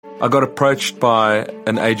I got approached by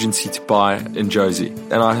an agency to buy in Jozi,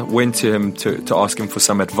 and I went to him to ask him for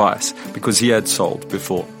some advice because he had sold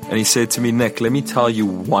before. And he said to me, Nick, let me tell you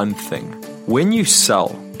one thing. When you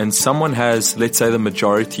sell and someone has, let's say, the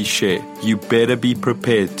majority share, you better be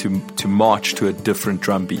prepared to march to a different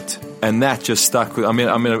drum beat. And that just stuck with, I'm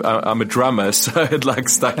a drummer, so it like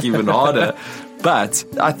stuck even harder. But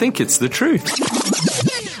I think it's the truth.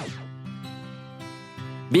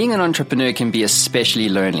 Being an entrepreneur can be especially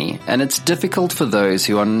lonely, and it's difficult for those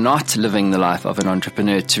who are not living the life of an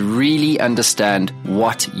entrepreneur to really understand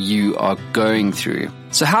what you are going through.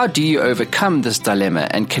 So how do you overcome this dilemma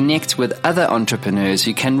and connect with other entrepreneurs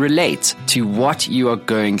who can relate to what you are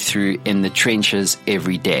going through in the trenches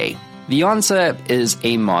every day? The answer is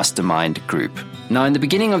a mastermind group. Now, in the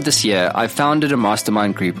beginning of this year, I founded a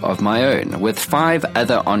mastermind group of my own with 5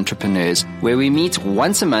 other entrepreneurs where we meet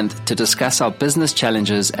once a month to discuss our business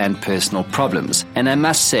challenges and personal problems. And I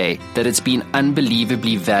must say that it's been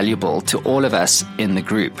unbelievably valuable to all of us in the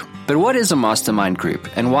group. But what is a mastermind group,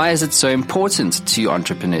 and why is it so important to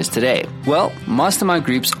entrepreneurs today? Well, mastermind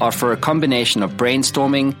groups offer a combination of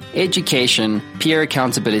brainstorming, education, peer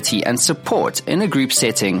accountability, and support in a group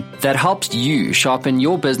setting that helps you sharpen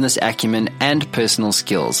your business acumen and personal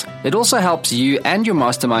skills. It also helps you and your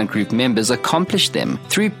mastermind group members accomplish them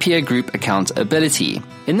through peer group accountability.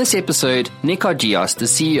 In this episode, Nick Argios, the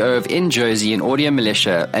CEO of InJozi and Audio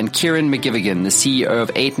Militia, and Kieran McGivigan, the CEO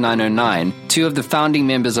of 8909, 2 of the founding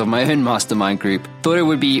members of my own mastermind group, thought it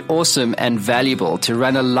would be awesome and valuable to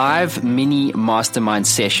run a live mini mastermind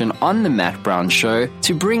session on the Matt Brown Show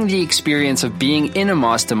to bring the experience of being in a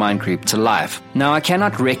mastermind group to life. Now, I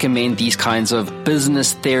cannot recommend these kinds of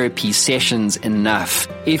business therapy sessions enough.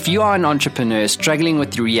 If you are an entrepreneur struggling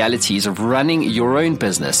with the realities of running your own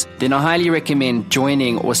business, then I highly recommend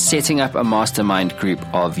joining or setting up a mastermind group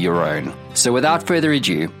of your own. So without further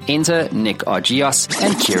ado, enter Nick Argios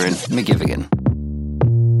and Kieran McGivigan.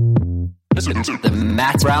 The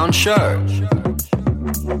Matt Brown Show.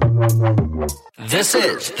 This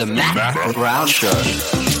is the Matt Brown Show.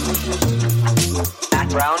 Matt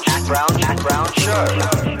Brown Show.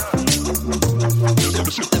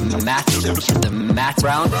 The Matt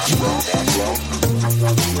Brown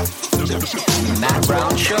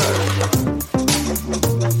Show.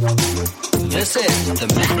 This is the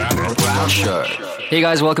Matt Brown Show. Hey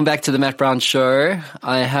guys, welcome back to the Matt Brown Show.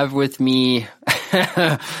 I have with me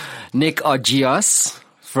Nick Argios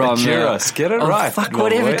from Argios, get it right. Fuck,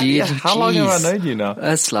 whatever, dude. Yeah, how long have I known you now?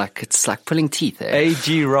 It's like pulling teeth.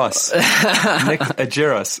 A.G. Ross. Nick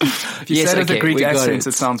Argios. If you said it with a Greek accent,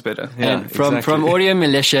 it sounds better. Yeah, and from Audio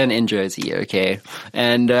Militia and InJozi, okay.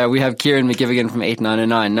 And we have Kieran McGivigan from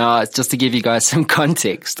 8909. Now, just to give you guys some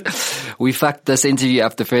context, we fucked this interview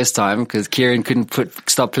up the first time because Kieran couldn't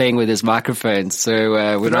stop playing with his microphone.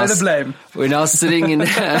 So we're now sitting in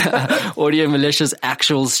Audio Militia's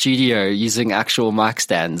actual studio using actual mic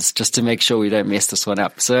stands just to make sure we don't mess this one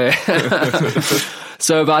up. So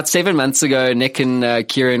so about 7 months ago, Nick and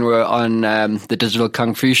Kieran were on the Digital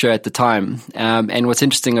Kung Fu show at the time. And what's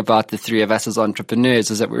interesting about the 3 of us as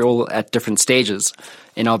entrepreneurs is that we're all at different stages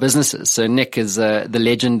in our businesses. So Nick is the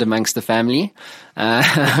legend amongst the family.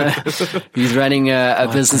 He's running a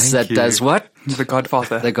business that does what? The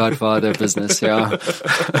Godfather. The Godfather business, yeah.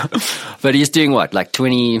 But he's doing what, like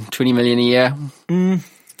 20 million a year?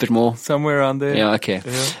 Bit more, somewhere around there. Yeah, okay.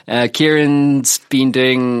 Yeah. Kieran's been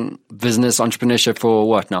doing business entrepreneurship for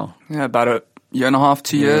what now? Yeah, about a year and a half,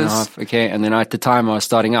 2 years. Okay, and then at the time I was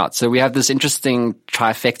starting out. So we have this interesting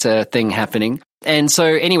trifecta thing happening. And so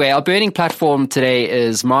anyway, our burning platform today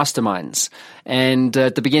is masterminds. And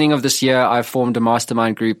at the beginning of this year, I formed a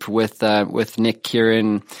mastermind group with Nick,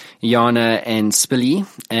 Kieran, Yana, and Spilly.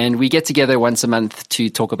 And we get together once a month to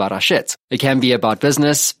talk about our shit. It can be about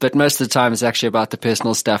business, but most of the time it's actually about the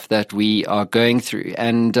personal stuff that we are going through.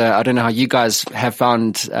 And I don't know how you guys have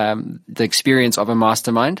found the experience of a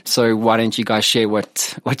mastermind. So why don't you guys share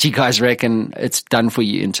what you guys reckon it's done for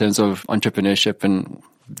you in terms of entrepreneurship and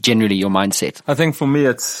generally your mindset? I think for me,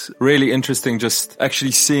 it's really interesting just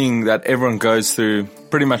actually seeing that everyone goes through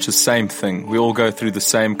pretty much the same thing. We all go through the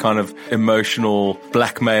same kind of emotional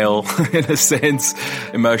blackmail in a sense,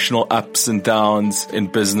 emotional ups and downs in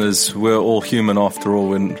business. We're all human after all,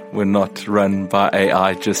 when we're not run by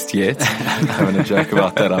AI just yet. I'm having a joke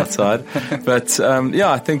about that outside. But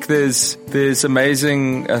I think there's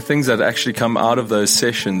amazing things that actually come out of those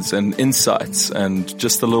sessions and insights and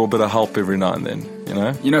just a little bit of help every now and then.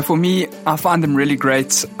 You know, for me, I find them really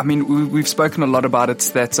great. I mean, we've spoken a lot about it,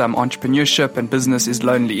 that entrepreneurship and business is is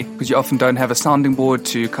lonely, because you often don't have a sounding board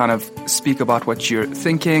to kind of speak about what you're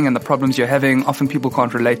thinking and the problems you're having. Often people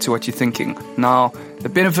can't relate to what you're thinking. Now, the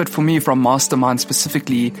benefit for me from Mastermind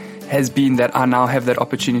specifically has been that I now have that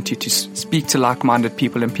opportunity to speak to like-minded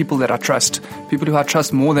people and people that I trust, people who I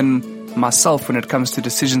trust more than myself when it comes to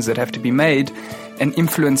decisions that have to be made and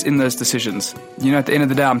influence in those decisions. You know, at the end of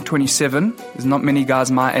the day, I'm 27. There's not many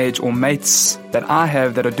guys my age or mates that I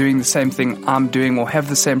have that are doing the same thing I'm doing or have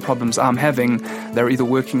the same problems I'm having. They're either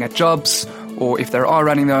working at jobs, or if they are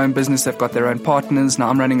running their own business, they've got their own partners. Now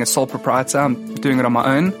I'm running a sole proprietor. I'm doing it on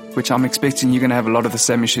my own, which I'm expecting you're going to have a lot of the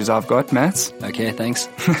same issues I've got, Matt. Okay, thanks.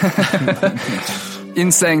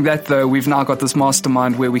 In saying that, though, we've now got this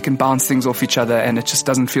mastermind where we can bounce things off each other and it just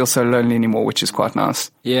doesn't feel so lonely anymore, which is quite nice.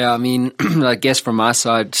 Yeah, I mean, I guess from my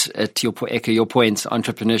side, to echo your point,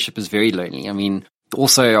 entrepreneurship is very lonely. I mean,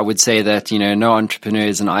 also, I would say that, no entrepreneur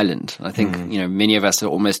is an island. I think, many of us are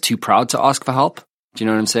almost too proud to ask for help. Do you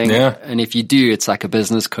know what I'm saying? Yeah. And if you do, it's like a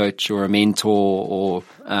business coach or a mentor or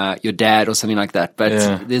your dad or something like that.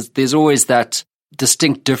 But there's always that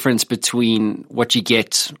distinct difference between what you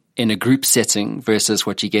get in a group setting versus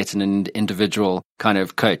what you get in an individual kind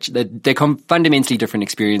of coach. They're fundamentally different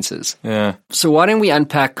experiences. Yeah. So why don't we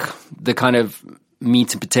unpack the kind of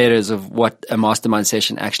meat and potatoes of what a mastermind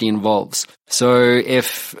session actually involves? So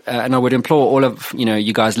if, and I would implore all of,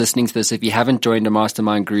 you guys listening to this, if you haven't joined a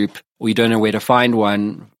mastermind group or you don't know where to find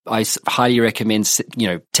one, I highly recommend,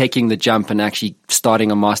 taking the jump and actually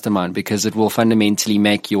starting a mastermind, because it will fundamentally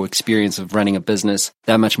make your experience of running a business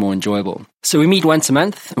that much more enjoyable. So we meet once a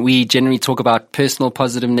month. We generally talk about personal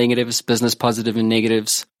positive negatives, business positive and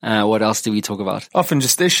negatives. What else do we talk about? Often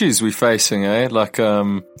just issues we're facing, like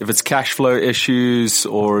if it's cash flow issues,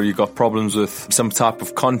 or you got problems with some type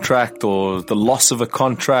of contract or the loss of a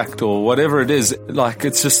contract or whatever it is, like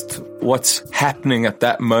it's just what's happening at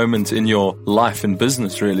that moment in your life and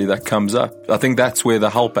business really that comes up. I think that's where the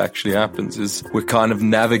help actually happens, is we're kind of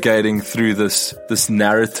navigating through this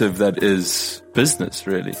narrative that is business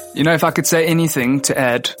really. If I could say anything to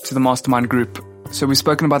add to the mastermind group, so we've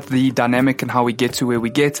spoken about the dynamic and how we get to where we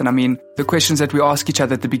get. And I mean, the questions that we ask each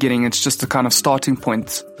other at the beginning, it's just a kind of starting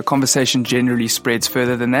point. The conversation generally spreads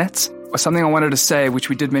further than that. Something I wanted to say, which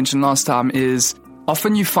we did mention last time, is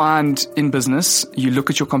often you find in business, you look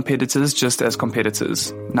at your competitors just as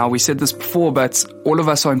competitors. Now, we said this before, but all of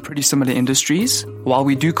us are in pretty similar industries. While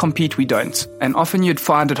we do compete, we don't. And often you'd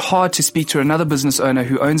find it hard to speak to another business owner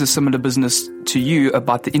who owns a similar business to you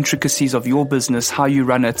about the intricacies of your business, how you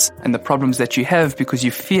run it, and the problems that you have, because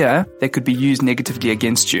you fear they could be used negatively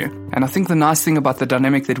against you. And I think the nice thing about the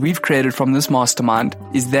dynamic that we've created from this mastermind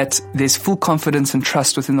is that there's full confidence and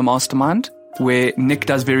trust within the mastermind, where Nick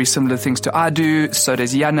does very similar things to I do, so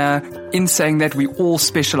does Yana. In saying that, we all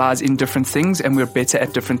specialize in different things and we're better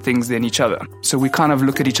at different things than each other. So we kind of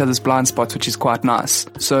look at each other's blind spots, which is quite nice.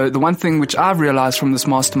 So the one thing which I've realized from this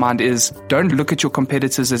mastermind is don't look at your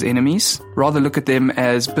competitors as enemies, rather look at them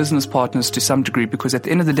as business partners to some degree, because at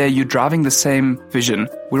the end of the day, you're driving the same vision.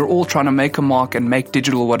 We're all trying to make a mark and make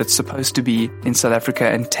digital what it's supposed to be in South Africa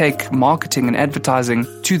and take marketing and advertising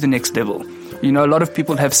to the next level. A lot of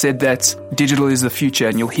people have said that digital is the future,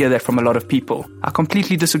 and you'll hear that from a lot of people. I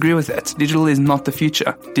completely disagree with that. Digital is not the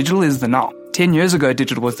future. Digital is the now. 10 years ago,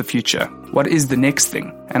 digital was the future. What is the next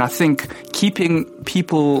thing? And I think keeping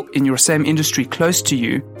people in your same industry close to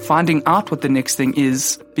you, finding out what the next thing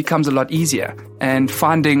is, becomes a lot easier. And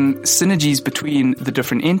finding synergies between the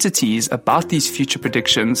different entities about these future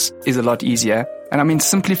predictions is a lot easier. And I mean,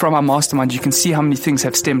 simply from our mastermind, you can see how many things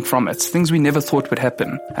have stemmed from it. Things we never thought would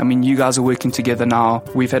happen. I mean, you guys are working together now.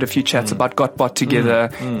 We've had a few chats about GotBot together.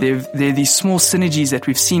 There are these small synergies that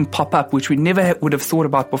we've seen pop up, which we never would have thought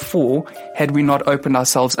about before had we not opened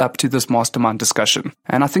ourselves up to this mastermind discussion.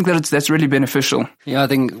 And I think that that's really beneficial. Yeah, I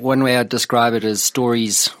think one way I'd describe it is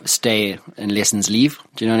stories stay and lessons leave.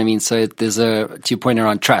 Do you know what I mean? So there's to your point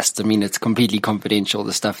around trust. I mean, it's completely confidential,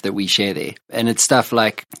 the stuff that we share there. And it's stuff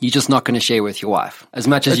like you're just not going to share with your wife as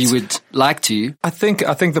much as you would like to. I think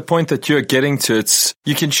the point that you're getting to, it's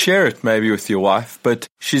you can share it maybe with your wife, but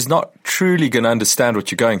she's not truly going to understand what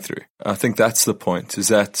you're going through. I think that's the point, is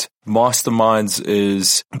that Masterminds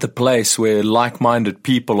is the place where like-minded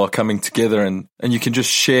people are coming together and you can just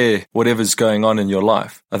share whatever's going on in your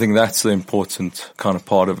life. I think that's the important kind of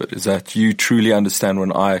part of it, is that you truly understand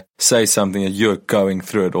when I say something and you're going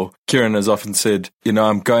through it. Or Kieran has often said,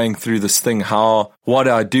 I'm going through this thing. What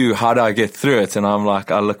do I do? How do I get through it? And I'm like,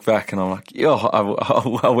 I look back and I'm like,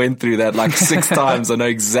 I went through that like 6 times. I know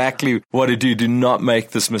exactly what to do. Do not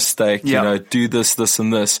make this mistake. make, do this, this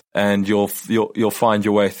and this, and you'll find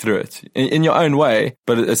your way through it in your own way.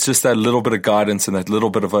 But it's just that little bit of guidance and that little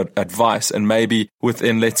bit of advice. And maybe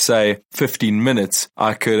within, let's say, 15 minutes,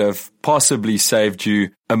 I could have possibly saved you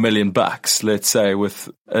 $1 million, let's say, with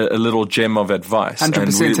a little gem of advice.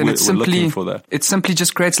 100%. And it's simply, looking for that. It simply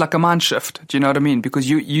just creates like a mind shift. Do you know what I mean? Because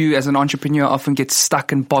you as an entrepreneur often get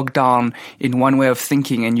stuck and bogged down in one way of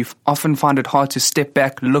thinking, and you often find it hard to step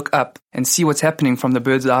back, look up, and see what's happening from the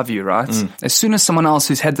bird's eye view, right? As soon as someone else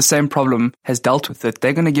who's had the same problem has dealt with it,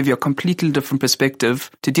 they're going to give you a completely different perspective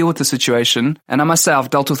to deal with the situation. And I must say, I've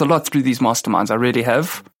dealt with a lot through these masterminds. I really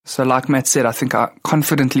have. So like Matt said, I think I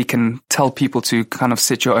confidently can tell people to kind of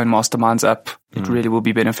set your own masterminds up. It really will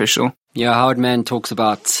be beneficial. Yeah, Howard Mann talks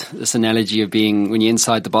about this analogy of being, when you're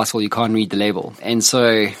inside the bottle, you can't read the label. And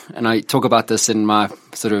I talk about this in my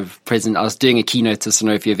sort of present. I was doing a keynote to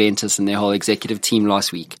Sanofi Aventis and their whole executive team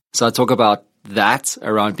last week. So I talk about that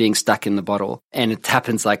around being stuck in the bottle. And it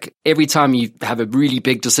happens like every time you have a really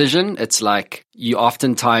big decision, it's like you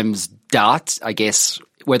oftentimes doubt, I guess,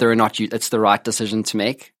 whether or not it's the right decision to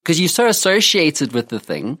make, because you're so associated with the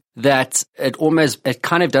thing that it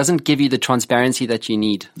kind of doesn't give you the transparency that you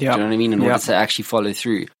need. Do you know what I mean? In order to actually follow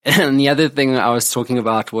through. And the other thing I was talking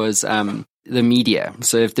about was, the media.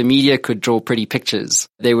 So if the media could draw pretty pictures,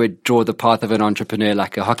 they would draw the path of an entrepreneur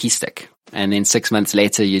like a hockey stick. And then 6 months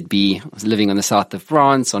later, you'd be living on the south of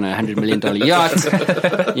France on a $100 million yacht,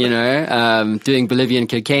 doing Bolivian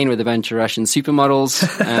cocaine with a bunch of Russian supermodels.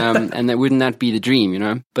 And wouldn't that be the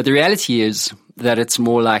dream, But the reality is that it's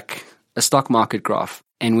more like a stock market graph.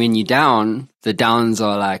 And when you're down, the downs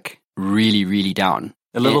are like really, really down.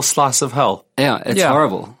 A little slice of hell. Yeah, it's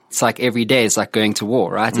horrible. It's like every day is like going to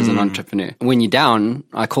war, right? As an entrepreneur. When you're down,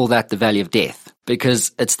 I call that the valley of death,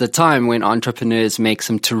 because it's the time when entrepreneurs make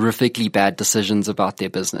some terrifically bad decisions about their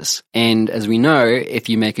business. And as we know, if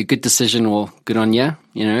you make a good decision, well, good on you,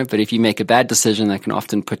 but if you make a bad decision, that can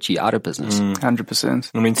often put you out of business.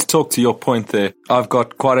 100%. I mean, to talk to your point there, I've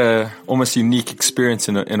got quite a almost unique experience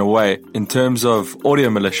in a way. In terms of Audio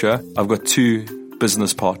Militia, I've got two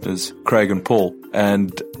business partners, Craig and Paul,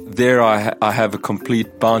 and there I have a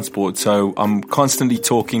complete bounce board. So I'm constantly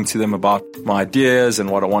talking to them about my ideas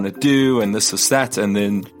and what I want to do and this is that, and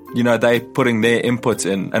then they putting their input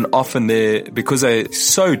in, and often because they're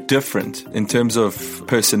so different in terms of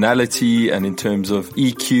personality and in terms of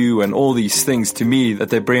EQ and all these things to me, that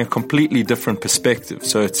they bring a completely different perspective.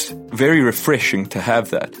 So it's very refreshing to have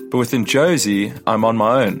that. But within Josie, I'm on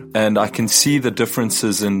my own, and I can see the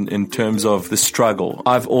differences in terms of the struggle.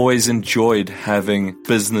 I've always enjoyed having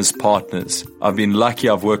business partners. I've been lucky.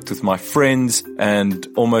 I've worked with my friends, and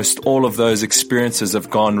almost all of those experiences have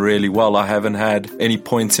gone really well. I haven't had any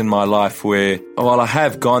points in my life where, I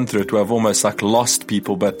have gone through it where I've almost like lost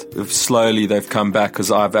people, but slowly they've come back, because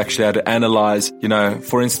I've actually had to analyze,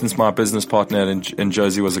 for instance, my business partner in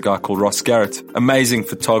Josie was a guy called Ross Garrett, amazing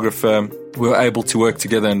photographer. We were able to work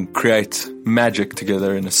together and create magic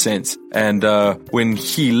together in a sense. And when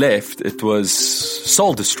he left, it was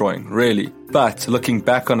soul destroying, really. But looking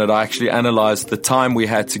back on it, I actually analyzed the time we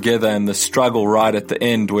had together and the struggle right at the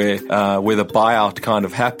end where the buyout kind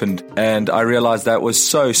of happened. And I realized that was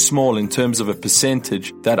so small in terms of a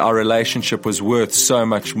percentage that our relationship was worth so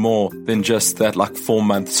much more than just that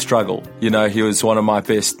 4-month struggle. He was one of my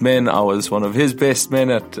best men. I was one of his best men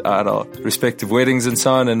at our respective weddings and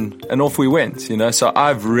so on. And off we went, So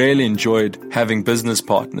I've really enjoyed having business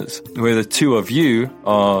partners, where the two of you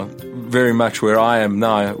are very much where I am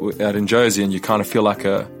now at Josie, and you kind of feel like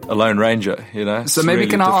a lone ranger, So maybe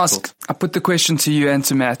can I ask, I put the question to you and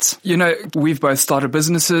to Matt. We've both started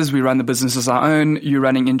businesses. We run the businesses our own. You're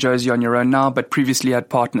running Josie on your own now, but previously had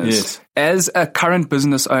partners. Yes. As a current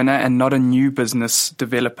business owner and not a new business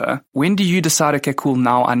developer, when do you decide, okay, cool,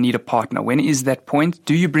 now I need a partner? When is that point?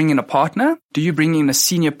 Do you bring in a partner? Do you bring in a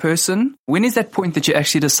senior person? When is that point that you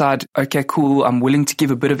actually decide, okay, cool, I'm willing to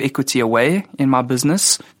give a bit of equity away in my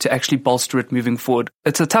business to actually bolster it moving forward?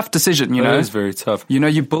 It's a tough decision, It is very tough.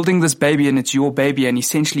 You're building this baby and it's your baby, and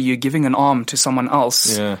essentially you're giving an arm to someone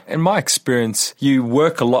else. Yeah. In my experience, you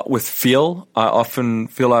work a lot with feel. I often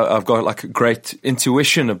feel I've got a great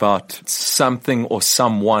intuition about something or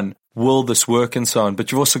someone. Will this work and so on?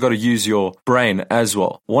 But you've also got to use your brain as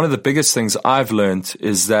well. One of the biggest things I've learned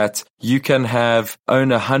is that you can own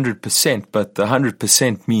 100%, but the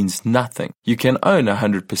 100% means nothing. You can own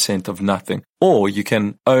 100% of nothing, or you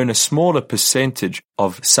can own a smaller percentage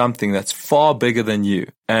of something that's far bigger than you.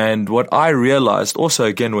 And what I realized also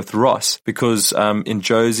again with Ross, because in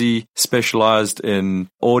Josie specialized in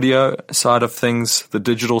audio side of things, the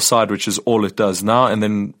digital side, which is all it does now, and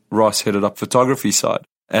then Ross headed up photography side.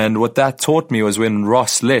 And what that taught me was when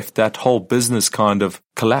Ross left, that whole business kind of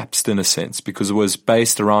collapsed in a sense because it was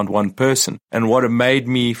based around one person. And what it made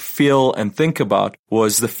me feel and think about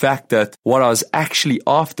was the fact that what I was actually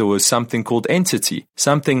after was something called entity,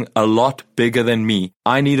 something a lot bigger than me.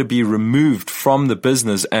 I need to be removed from the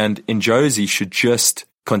business, and Injosi should just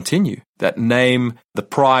continue. That name, the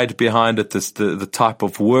pride behind it, the type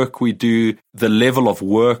of work we do, the level of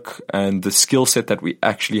work and the skill set that we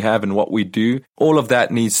actually have in what we do, all of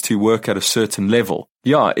that needs to work at a certain level.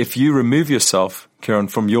 Yeah, if you remove yourself, Kieran,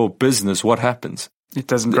 from your business, what happens? It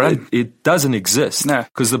doesn't grow. It doesn't exist. No.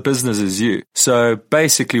 Because the business is you. So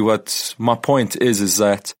basically what my point is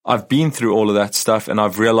that I've been through all of that stuff and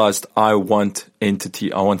I've realized I want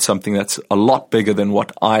entity. I want something that's a lot bigger than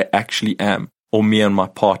what I actually am, or me and my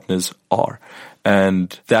partners are.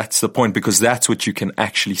 And that's the point, because that's what you can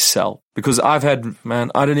actually sell. Because I've had,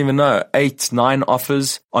 I don't even know, 8, 9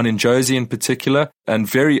 offers on Injosi in particular. And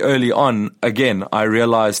very early on, again, I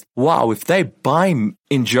realized, wow, if they buy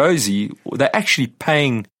Injosi, they're actually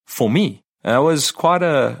paying for me. And that was quite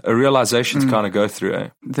a realization to kind of go through.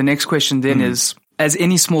 The next question then is, as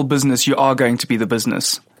any small business, you are going to be the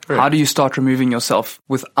business. Right. How do you start removing yourself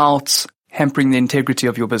without hampering the integrity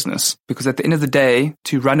of your business? Because at the end of the day,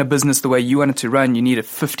 to run a business the way you want it to run, you need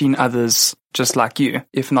 15 others just like you,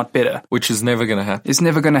 if not better. Which is never going to happen. It's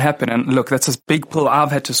never going to happen. And look, that's a big pill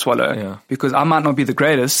I've had to swallow, because I might not be the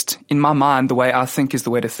greatest. In my mind, the way I think is the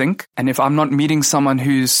way to think. And if I'm not meeting someone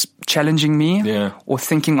who's challenging me or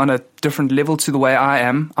thinking on a different level to the way I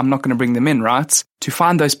am, I'm not going to bring them in, right? To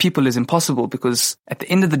find those people is impossible, because at the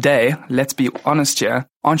end of the day, let's be honest here,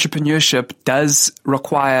 entrepreneurship does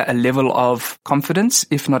require a level of confidence,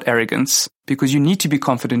 if not arrogance, because you need to be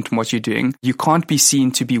confident in what you're doing. You can't be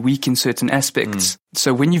seen to be weak in certain aspects.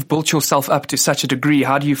 So when you've built yourself up to such a degree,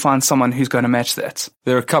 how do you find someone who's going to match that?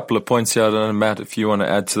 There are a couple of points here. I don't know, Matt, if you want to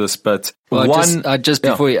add to this, but I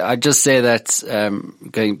just say that,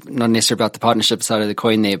 going not necessarily about the partnership side of the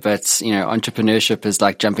coin there, but entrepreneurship is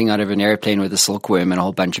like jumping out of an airplane with a silkworm and a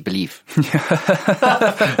whole bunch of belief.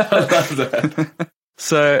 I love that.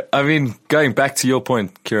 So, going back to your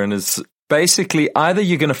point, Kieran, is basically either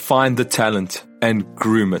you're going to find the talent and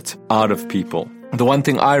groom it out of people. The one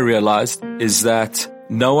thing I realized is that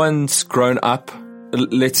no one's grown up,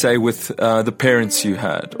 let's say, with the parents you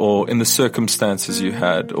had, or in the circumstances you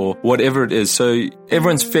had, or whatever it is. So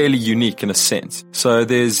everyone's fairly unique in a sense. So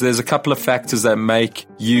there's a couple of factors that make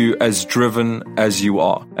you as driven as you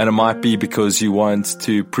are. And it might be because you want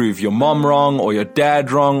to prove your mom wrong or your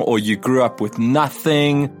dad wrong, or you grew up with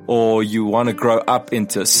nothing, or you want to grow up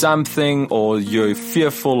into something, or you're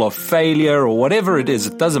fearful of failure, or whatever it is.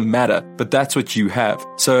 It doesn't matter, but that's what you have.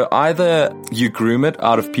 So either you groom it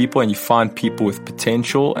out of people and you find people with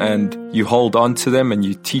potential and you hold on to them and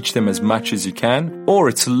you teach them as much as you can, or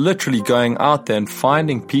it's literally going out there and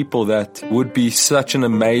finding people that would be such an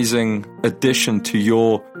amazing addition to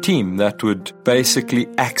your team that would basically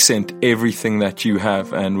accent everything that you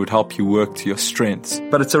have and would help you work to your strengths.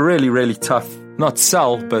 But it's a really, really tough, not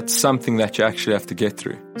sell, but something that you actually have to get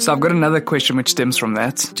through. So I've got another question which stems from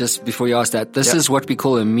that. Just before you ask that, this is what we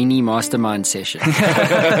call a mini mastermind session.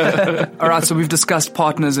 All right, so we've discussed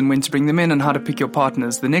partners and when to bring them in and how to pick your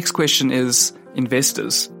partners. The next question is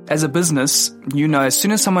investors. As a business, as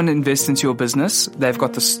soon as someone invests into your business, they've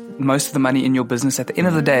got most of the money in your business. At the end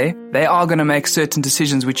of the day, they are going to make certain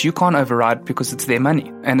decisions which you can't override because it's their money.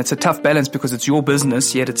 And it's a tough balance because it's your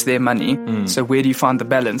business, yet it's their money. So where do you find the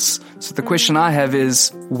balance? So the question I have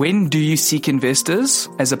is, when do you seek investors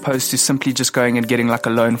as opposed to simply just going and getting like a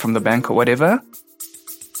loan from the bank or whatever?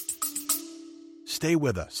 Stay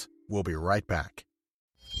with us. We'll be right back.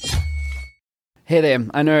 Hey there,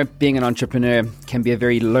 I know being an entrepreneur can be a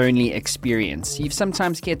very lonely experience. You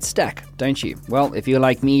sometimes get stuck, don't you? Well, if you're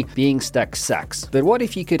like me, being stuck sucks. But what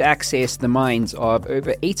if you could access the minds of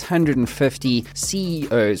over 850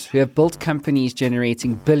 CEOs who have built companies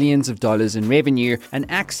generating billions of dollars in revenue and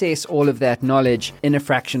access all of that knowledge in a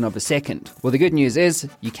fraction of a second? Well, the good news is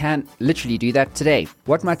you can literally do that today.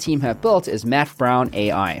 What my team have built is Matt Brown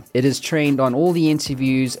AI. It is trained on all the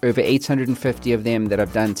interviews, over 850 of them that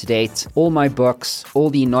I've done to date, all my books, all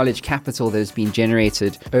the knowledge capital that has been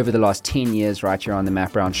generated over the last 10 years right here on the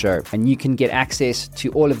Matt Brown Show. And you can get access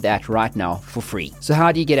to all of that right now for free. So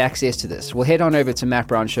how do you get access to this? Well, head on over to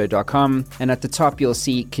mattbrownshow.com and at the top you'll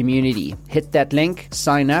see community. Hit that link,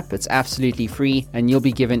 sign up, it's absolutely free, and you'll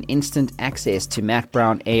be given instant access to Matt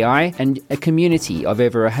Brown AI and a community of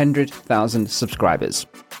over 100,000 subscribers.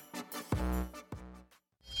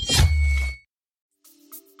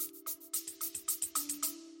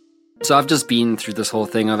 So I've just been through this whole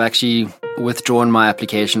thing. I've actually withdrawn my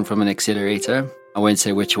application from an accelerator. I won't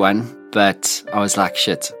say which one, but I was like,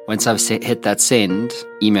 shit. Once I've hit that send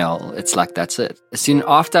email, it's like, that's it. Soon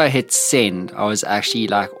after I hit send, I was actually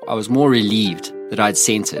like, I was more relieved that I'd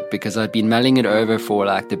sent it because I'd been mulling it over for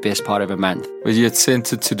like the best part of a month. But you had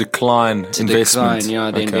sent it to decline investment.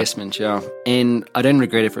 The investment, yeah. And I don't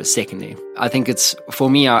regret it for a second there. I think for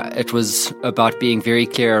me, it was about being very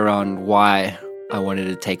clear around why I wanted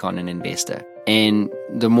to take on an investor. And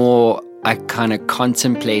the more I kind of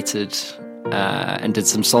contemplated and did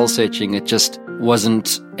some soul searching, it just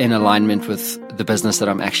wasn't in alignment with the business that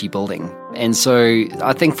I'm actually building. And so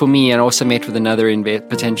I think for me, and I also met with another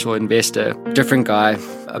potential investor, different guy,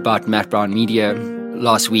 about Matt Brown Media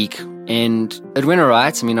last week. And it went all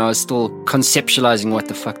right. I mean, I was still conceptualizing what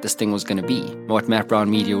the fuck this thing was going to be, what Matt Brown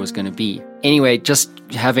Media was going to be. Anyway, just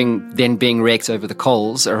being wrecked over the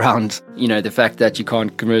coals around, the fact that you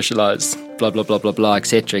can't commercialize, blah, blah, blah, blah, blah,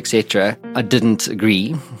 etc., etc. I didn't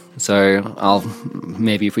agree. So I'll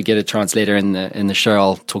maybe if we get a translator in the show,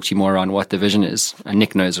 I'll talk to you more around what the vision is. And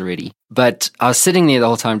Nick knows already. But I was sitting there the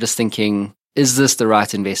whole time just thinking, is this the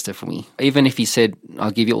right investor for me? Even if he said,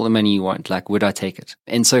 I'll give you all the money you want, like, would I take it?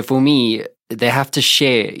 And so for me, they have to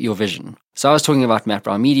share your vision. So I was talking about Matt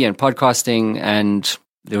Brown Media and podcasting, and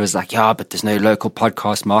there was like, yeah, but there's no local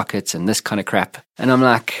podcast markets and this kind of crap. And I'm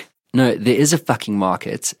like, no, there is a fucking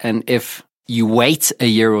market. And if you wait a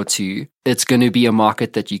year or two, it's going to be a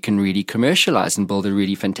market that you can really commercialize and build a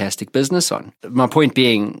really fantastic business on. My point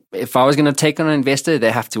being, if I was going to take on an investor,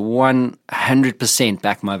 they have to 100%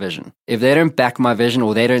 back my vision. If they don't back my vision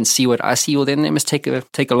or they don't see what I see, well, then they must take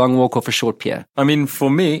a long walk off a short pier. I mean, for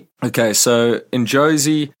me, okay, so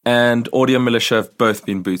Injozi and Audio Militia have both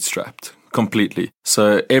been bootstrapped completely.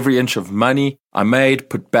 So every inch of money I made,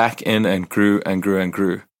 put back in and grew and grew and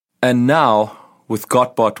grew. And now with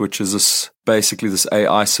Gotbot, which is basically this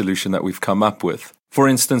AI solution that we've come up with. For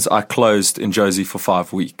instance, I closed Injozi for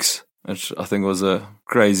 5 weeks, which I think was a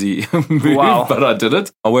crazy move, but I did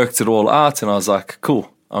it. I worked it all out and I was like,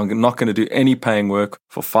 cool, I'm not going to do any paying work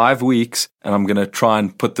for 5 weeks and I'm going to try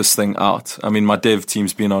and put this thing out. I mean, my dev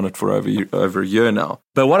team's been on it for over a year now.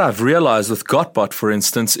 But what I've realized with Gotbot, for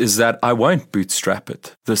instance, is that I won't bootstrap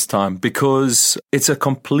it this time because it's a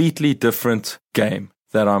completely different game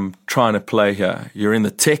that I'm trying to play here. You're in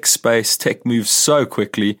the tech space. Tech moves so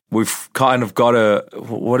quickly. We've kind of got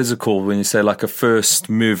what is it called when you say like a first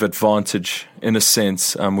move advantage in a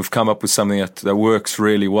sense. We've come up with something that works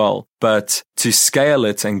really well. But to scale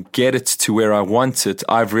it and get it to where I want it,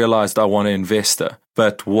 I've realized I want an investor.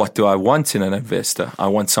 But what do I want in an investor? I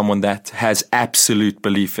want someone that has absolute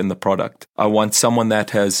belief in the product. I want someone that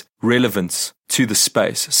has relevance to the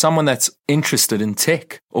space, someone that's interested in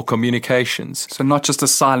tech or communications. So not just a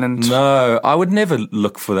silent... No, I would never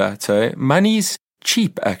look for that. Money's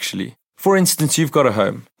cheap, actually. For instance, you've got a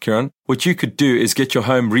home, Kieran. What you could do is get your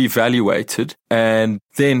home revaluated and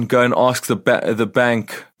then go and ask the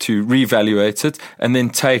bank to revaluate it and then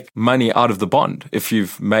take money out of the bond if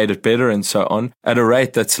you've made it better and so on at a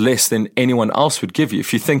rate that's less than anyone else would give you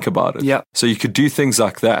if you think about it. Yeah. So you could do things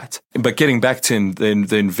like that. But getting back to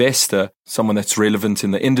the investor, someone that's relevant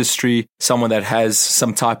in the industry, someone that has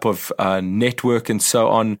some type of network and so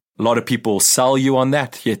on. A lot of people sell you on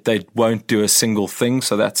that, yet they won't do a single thing.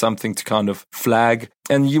 So that's something to kind of flag.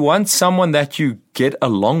 And you want someone that you get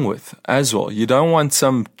along with as well. You don't want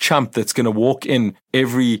some chump that's going to walk in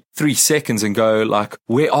every 3 seconds and go like,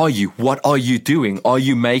 where are you? What are you doing? Are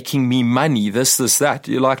you making me money? This, that.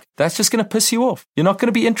 You're like, that's just going to piss you off. You're not going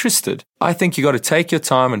to be interested. I think you got to take your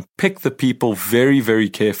time and pick the people very, very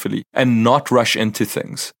carefully and not rush into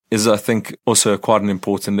things. Is, I think, also quite an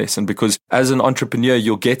important lesson because as an entrepreneur,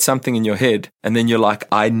 you'll get something in your head and then you're like,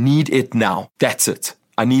 I need it now. That's it.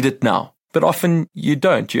 I need it now. But often you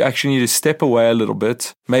don't. You actually need to step away a little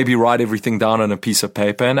bit, maybe write everything down on a piece of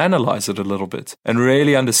paper and analyze it a little bit and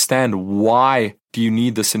really understand why do you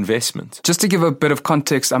need this investment? Just to give a bit of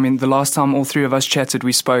context, I mean, the last time all three of us chatted,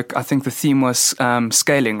 we spoke, I think the theme was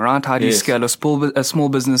scaling, right? How do you scale a small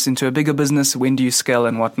business into a bigger business? When do you scale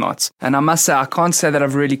and whatnot? And I must say, I can't say that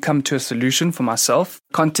I've really come to a solution for myself.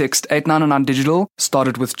 Context, 899 Digital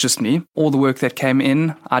started with just me. All the work that came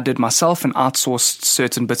in, I did myself and outsourced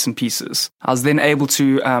certain bits and pieces. I was then able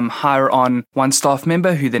to hire on one staff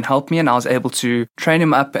member who then helped me, and I was able to train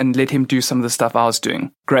him up and let him do some of the stuff I was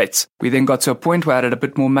doing. Great. We then got to a point where I had a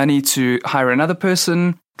bit more money to hire another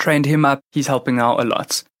person, trained him up. He's helping out a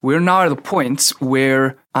lot. We're now at a point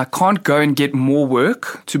where I can't go and get more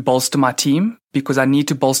work to bolster my team because I need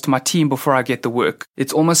to bolster my team before I get the work.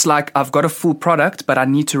 It's almost like I've got a full product, but I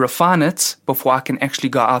need to refine it before I can actually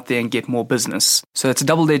go out there and get more business. So it's a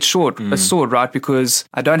double-edged sword, right? Because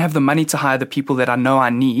I don't have the money to hire the people that I know I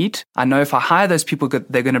need. I know if I hire those people,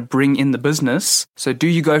 they're going to bring in the business. So do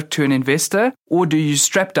you go to an investor, or do you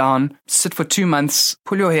strap down, sit for 2 months,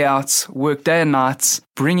 pull your hair out, work day and night,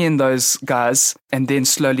 bring in those guys, and then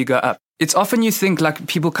slowly go up? It's often you think like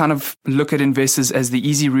people kind of look at investors as the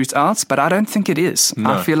easy route out, but I don't think it is.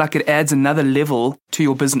 No. I feel like it adds another level to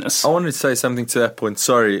your business. I wanted to say something to that point.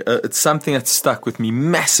 Sorry. It's something that's stuck with me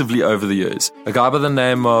massively over the years. A guy by the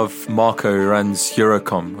name of Marco who runs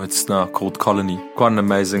Eurocom. It's now called Colony. Quite an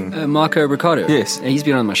amazing... Marco Ricardo. Yes. He's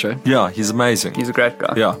been on my show. Yeah, he's amazing. He's a great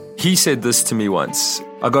guy. Yeah. He said this to me once.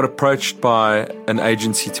 I got approached by an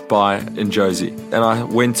agency to buy in Josie, and I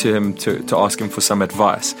went to him to ask him for some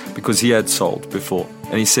advice because he had sold before.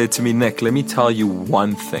 And he said to me, Nick, let me tell you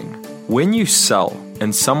one thing. When you sell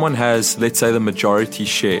and someone has, let's say, the majority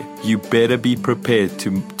share, you better be prepared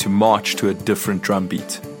to march to a different drum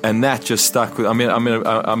beat. And that just stuck with,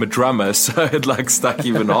 I'm a drummer, so it like stuck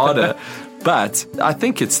even harder. But I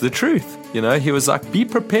think it's the truth. You know, he was like, be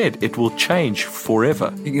prepared. It will change forever.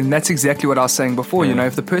 And that's exactly what I was saying before. You know,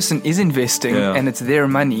 if the person is investing and it's their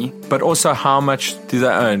money. But also, how much do they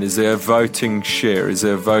own? Is there a voting share? Is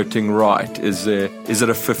there a voting right? Is it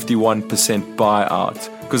a 51% buyout?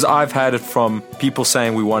 Because I've had it from people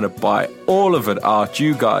saying we want to buy all of it out.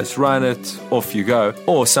 You guys run it, off you go.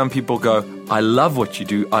 Or some people go, I love what you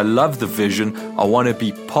do. I love the vision. I want to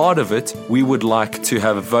be part of it. We would like to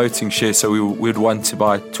have a voting share, so we would want to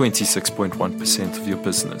buy 26.1% of your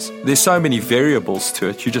business. There's so many variables to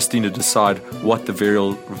it. You just need to decide what the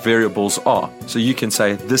variables are. So you can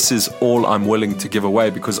say, this is all I'm willing to give away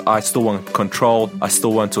because I still want control. I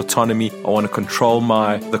still want autonomy. I want to control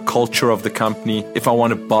the culture of the company. If I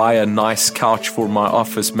want to buy a nice couch for my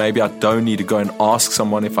office, maybe I don't need to go and ask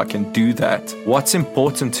someone if I can do that. What's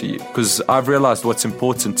important to you? Because I've realized what's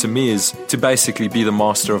important to me is to basically be the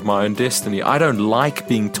master of my own destiny. I don't like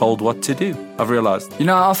being told what to do. I've realized. You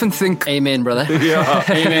know, I often think... Amen, brother. Yeah.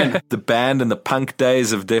 Amen. The band and the punk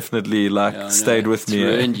days have definitely stayed with me.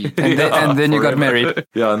 Ruined you. And then you got married.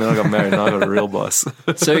 Yeah, and then I got married. Now I got a real boss.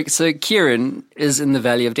 So Kieran is in the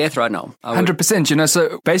valley of death right now. 100%. You know,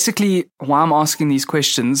 so basically why I'm asking these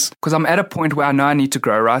questions, because I'm at a point where I know I need to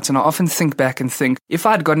grow, right? And I often think back and think, if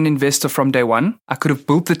I'd got an investor from day one, I could have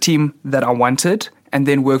built the team that I wanted and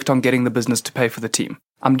then worked on getting the business to pay for the team.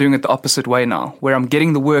 I'm doing it the opposite way now, where I'm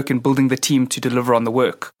getting the work and building the team to deliver on the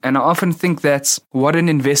work. And I often think that's what an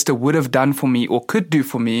investor would have done for me or could do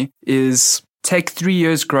for me is take 3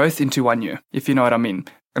 years growth into 1 year, if you know what I mean.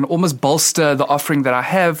 And almost bolster the offering that I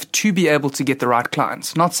have to be able to get the right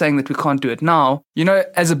clients. Not saying that we can't do it now. You know,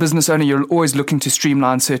 as a business owner, you're always looking to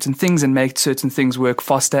streamline certain things and make certain things work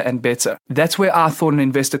faster and better. That's where I thought an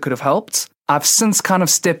investor could have helped. I've since kind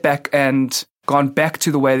of stepped back and gone back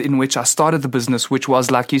to the way in which I started the business, which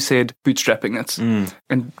was, like you said, bootstrapping it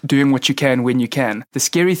and doing what you can when you can. The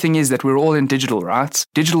scary thing is that we're all in digital, right?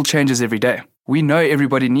 Digital changes every day. We know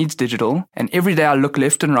everybody needs digital, and every day I look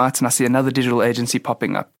left and right and I see another digital agency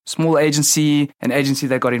popping up. Small agency, an agency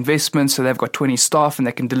that got investment, so they've got 20 staff and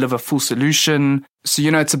they can deliver full solution. So,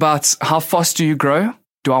 you know, it's about how fast do you grow?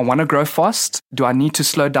 Do I want to grow fast? Do I need to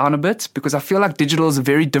slow down a bit? Because I feel like digital is a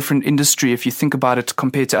very different industry if you think about it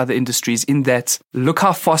compared to other industries, in that look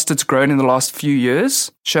how fast it's grown in the last few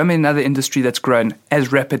years. Show me another industry that's grown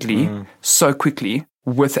as rapidly, so quickly,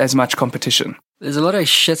 with as much competition. There's a lot of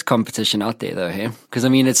shit competition out there, though, here. Because, I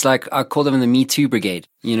mean, it's like, I call them the Me Too Brigade.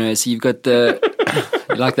 You know, so you've got the...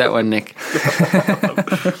 You like that one, Nick?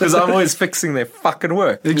 Because I'm always fixing their fucking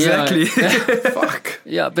work. Exactly. Yeah. Fuck.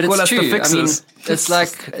 Yeah, but it's true. I mean, it's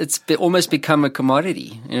like, almost become a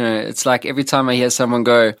commodity. You know, it's like every time I hear someone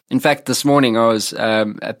go... In fact, this morning I was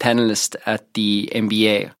a panelist at the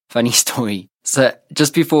MBA. Funny story. So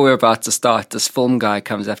just before we're about to start, this film guy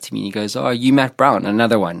comes up to me and he goes, "Oh, are you Matt Brown?"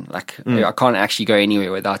 Another one. Like, I can't actually go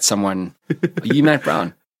anywhere without someone. "Are you Matt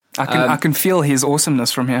Brown?" I can feel his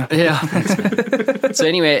awesomeness from here. Yeah. So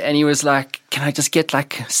anyway, and he was like, "Can I just get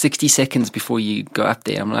like 60 seconds before you go up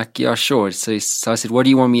there?" I'm like, "Yeah, sure." So I said, "What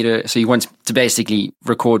do you want me to..." So he wants to basically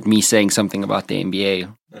record me saying something about the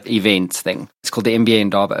MBA event thing. It's called the MBA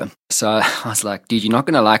in Dabo. So I was like, "Dude, you're not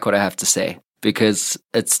going to like what I have to say." Because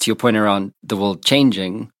it's, to your point around the world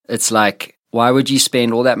changing, it's like, why would you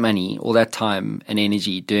spend all that money, all that time and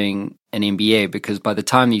energy doing an MBA? Because by the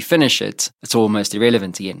time you finish it, it's almost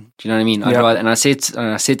irrelevant again. Do you know what I mean? Yeah. And I said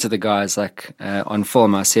to the guys, like on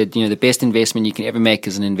film, I said, you know, the best investment you can ever make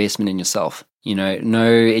is an investment in yourself. No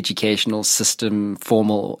educational system,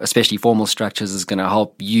 especially formal structures, is going to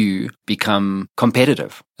help you become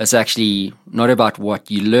competitive. It's actually not about what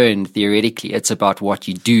you learn theoretically. It's about what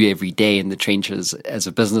you do every day in the trenches as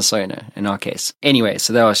a business owner, in our case. Anyway,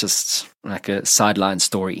 so that was just like a sideline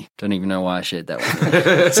story. Don't even know why I shared that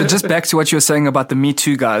one. So just back to what you were saying about the Me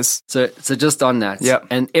Too guys. So just on that. Yeah.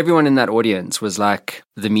 And everyone in that audience was like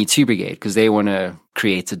the Me Too brigade because they want to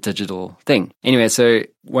create a digital thing. Anyway, so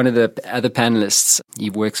one of the other panelists, he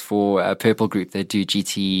works for a Purple Group. They do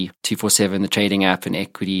GT247, the trading app, and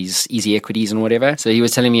equities, easy equities and whatever. So he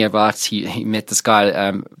was telling me about, he met this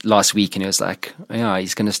guy last week, and he was like, yeah,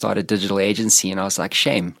 he's going to start a digital agency. And I was like,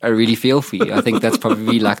 shame. I really feel for you. I think that's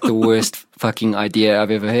probably like the worst fucking idea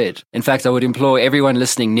I've ever heard. In fact, I would implore everyone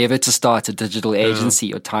listening never to start a digital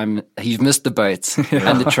agency or time. You've missed the boat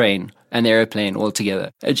and the train and the airplane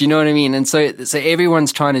altogether. Do you know what I mean? And so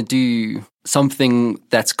everyone's trying to do something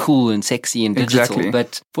that's cool and sexy and digital. Exactly.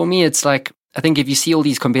 But for me, it's like, I think if you see all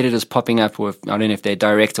these competitors popping up with, I don't know if they're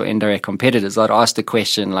direct or indirect competitors, I'd ask the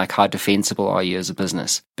question, like, how defensible are you as a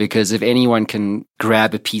business? Because if anyone can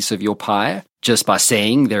grab a piece of your pie just by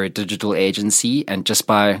saying they're a digital agency and just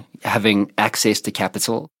by having access to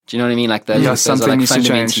capital, do you know what I mean? Like those are something like needs to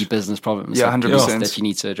fundamentally change. business problems. Yeah, 100%. That you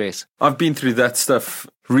need to address. I've been through that stuff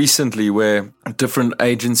recently where different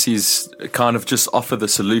agencies kind of just offer the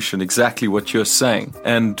solution, exactly what you're saying.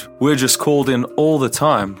 And we're just called in all the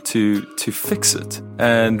time to fix it.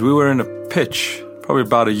 And we were in a pitch probably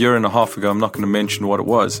about a year and a half ago. I'm not going to mention what it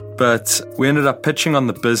was, but we ended up pitching on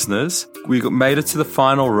the business. We made it to the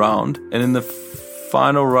final round, and in the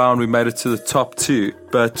final round we made it to the top 2,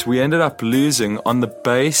 but we ended up losing on the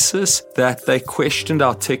basis that they questioned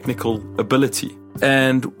our technical ability.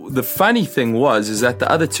 And the funny thing is that the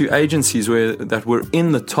other 2 agencies that were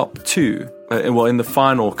in the top 2, in the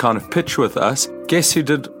final kind of pitch with us, guess who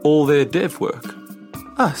did all their dev work?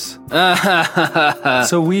 Us.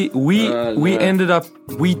 So we ended up,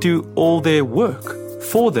 we do all their work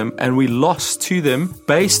for them, and we lost to them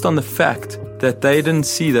based on the fact that they didn't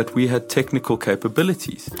see that we had technical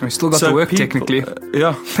capabilities. We still got the work technically.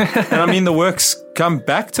 Yeah. And I mean, the work's come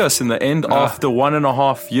back to us in the end after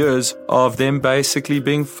 1.5 years of them basically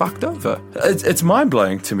being fucked over. It's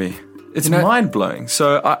mind-blowing to me. It's mind-blowing.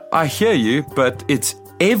 So I hear you, but it's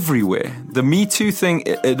everywhere. The Me Too thing,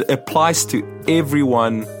 it applies to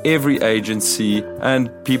everyone, every agency,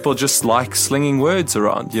 and people just like slinging words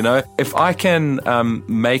around, If I can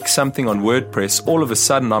make something on WordPress, all of a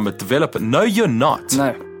sudden I'm a developer. No, you're not.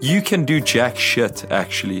 No. You can do jack shit,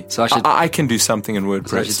 actually. So I can do something in WordPress.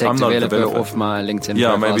 So I should take I'm not a developer off my LinkedIn Yeah,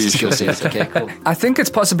 profile maybe you skill should. sets. Okay, cool. I think it's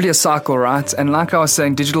possibly a cycle, right? And like I was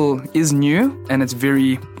saying, digital is new and it's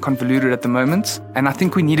very convoluted at the moment. And I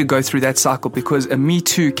think we need to go through that cycle because a Me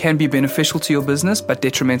Too can be beneficial to your business, but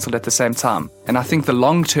detrimental at the same time. And I think the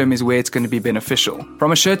long term is where it's going to be beneficial.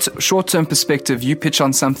 From a short-term perspective, you pitch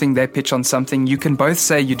on something, they pitch on something. You can both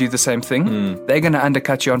say you do the same thing. They're going to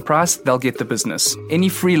undercut you on price. They'll get the business. Any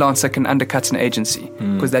freelancer can undercut an agency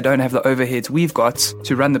because they don't have the overheads we've got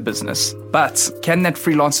to run the business. But can that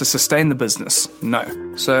freelancer sustain the business? No.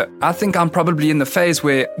 So I think I'm probably in the phase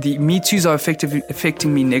where the Me Too's are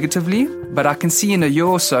affecting me negatively, but I can see in a year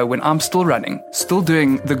or so when I'm still running, still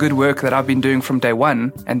doing the good work that I've been doing from day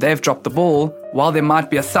one, and they've dropped the ball, while there might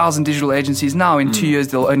be 1,000 digital agencies now, in 2 years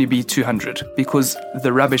there'll only be 200 because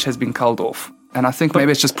the rubbish has been culled off. And I think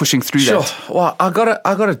maybe it's just pushing through that. Well, I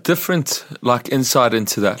got a different insight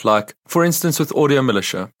into that. For instance, with Audio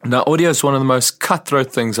Militia. Now, audio is one of the most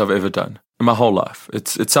cutthroat things I've ever done in my whole life.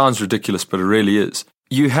 It sounds ridiculous, but it really is.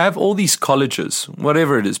 You have all these colleges,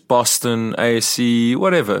 whatever it is, Boston, ASC,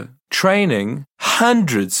 whatever, training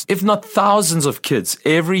hundreds, if not thousands of kids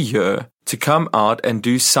every year to come out and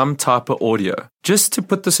do some type of audio. Just to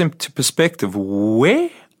put this into perspective, where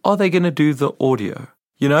are they going to do the audio?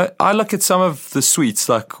 I look at some of the suites,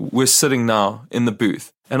 like we're sitting now in the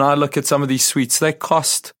booth, and I look at some of these suites,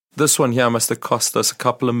 this one here must have cost us a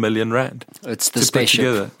couple of million rand. It's the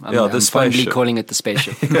spaceship. I'm finally calling it the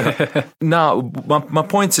spaceship. Now, my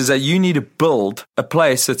point is that you need to build a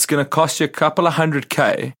place that's going to cost you a couple of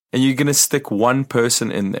 $100K, and you're going to stick one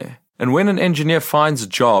person in there. And when an engineer finds a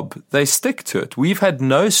job, they stick to it. We've had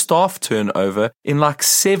no staff turnover in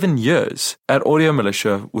 7 years at Audio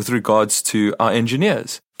Militia with regards to our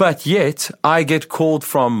engineers. But yet, I get called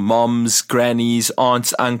from moms, grannies,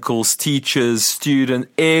 aunts, uncles, teachers, students,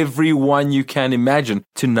 everyone you can imagine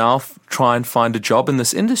to now try and find a job in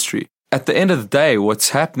this industry. At the end of the day, what's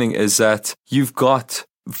happening is that you've got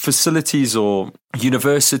facilities or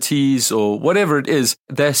universities or whatever it is,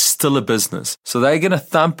 they're still a business. So they're going to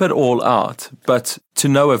thump it all out, but to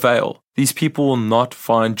no avail. these people will not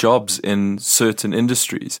find jobs in certain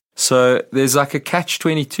industries. So there's like a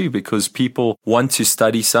catch-22 because people want to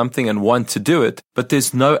study something and want to do it, but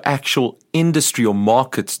there's no actual industry or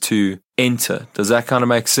market to enter. Does that kind of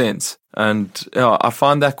make sense? And I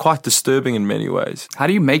find that quite disturbing in many ways. How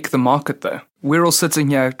do you make the market though? We're all sitting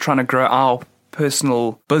here trying to grow our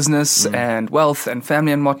personal business and wealth and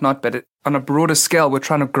family and whatnot, but on a broader scale, we're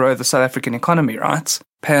trying to grow the South African economy, right?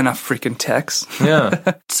 Pay enough freaking tax.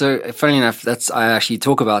 Yeah. So funny enough, I actually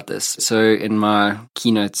talk about this. So in my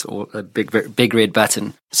keynotes or a big red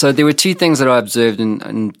button. So there were two things that I observed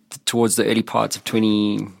in towards the early parts of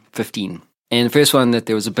 2015. And the first one, that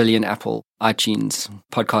there was 1 billion Apple iTunes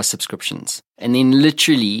podcast subscriptions. And then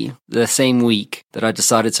literally the same week that I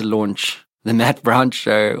decided to launch the Matt Brown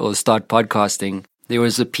Show or start podcasting, there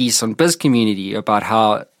was a piece on Biz Community about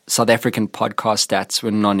how South African podcast stats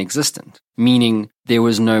were non-existent, meaning there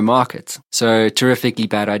was no market. So terrifically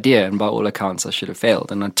bad idea. And by all accounts, I should have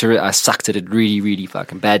failed. And I sucked at it really, really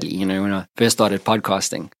fucking badly, when I first started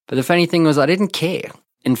podcasting. But the funny thing was I didn't care.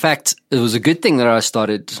 In fact, it was a good thing that I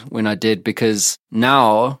started when I did, because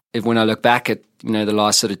now, when I look back at, the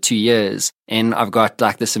last sort of 2 years, and I've got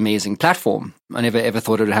like this amazing platform. I never ever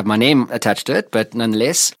thought it would have my name attached to it, but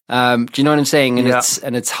nonetheless, do you know what I'm saying?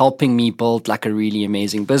 And it's helping me build like a really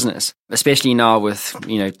amazing business, especially now with,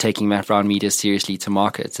 taking Matt Brown Media seriously to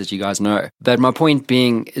markets, as you guys know. But my point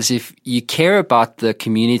being is, if you care about the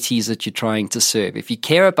communities that you're trying to serve, if you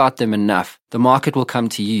care about them enough, the market will come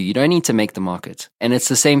to you. You don't need to make the market. And it's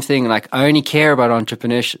the same thing. Like, I only care about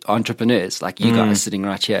entrepreneurs like you guys sitting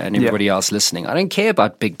right here and everybody else listening. I don't care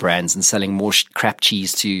about big brands and selling more crap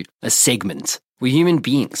cheese to a segment. We're human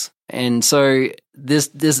beings. And so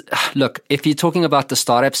look, if you're talking about the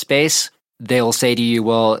startup space, they'll say to you,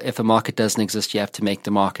 well, if a market doesn't exist, you have to make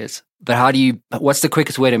the market. But what's the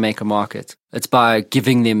quickest way to make a market? It's by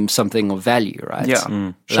giving them something of value, right?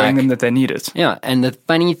 Yeah. Showing them that they need it. Yeah. And the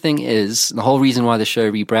funny thing is, the whole reason why the show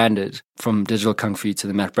rebranded from Digital Kung Fu to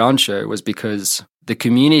the Matt Brown Show was because the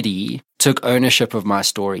community took ownership of my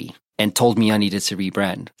story and told me I needed to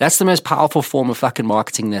rebrand. That's the most powerful form of fucking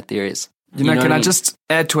marketing that there is. Can I just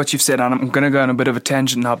add to what you've said? And I'm going to go on a bit of a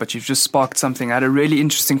tangent now, but you've just sparked something. I had a really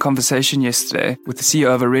interesting conversation yesterday with the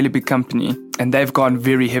CEO of a really big company, and they've gone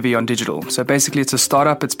very heavy on digital. So basically, it's a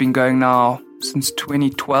startup. It's been going now since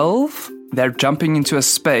 2012. They're jumping into a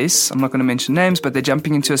space, I'm not going to mention names, but they're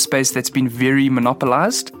jumping into a space that's been very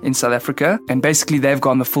monopolized in South Africa. And basically, they've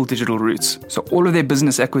gone the full digital route. So all of their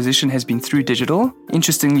business acquisition has been through digital,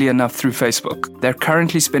 interestingly enough, through Facebook. They're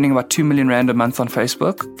currently spending about 2 million Rand a month on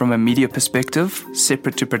Facebook from a media perspective,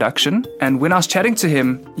 separate to production. And when I was chatting to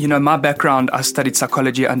him, my background, I studied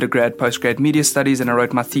psychology, undergrad, postgrad media studies, and I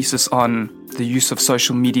wrote my thesis on the use of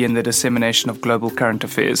social media in the dissemination of global current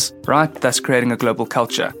affairs, right? Thus creating a global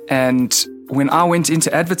culture. And when I went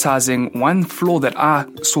into advertising, one flaw that I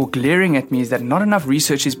saw glaring at me is that not enough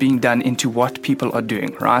research is being done into what people are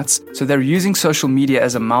doing, right? So they're using social media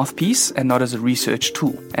as a mouthpiece and not as a research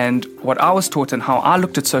tool. And what I was taught and how I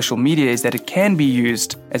looked at social media is that it can be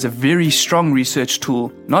used as a very strong research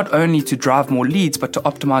tool, not only to drive more leads, but to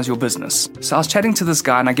optimize your business. So I was chatting to this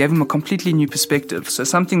guy and I gave him a completely new perspective. So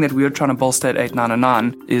something that we were trying to bolster at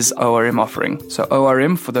 899 is ORM offering. So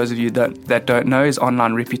ORM, for those of you that don't know, is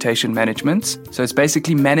online reputation management. So it's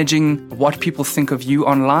basically managing what people think of you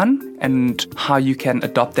online and how you can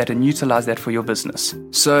adopt that and utilize that for your business.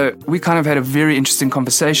 So we kind of had a very interesting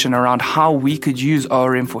conversation around how we could use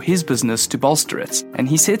ORM for his business to bolster it. And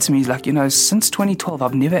he said to me, he's like, since 2012,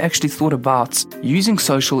 I've never actually thought about using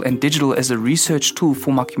social and digital as a research tool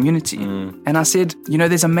for my community. And I said,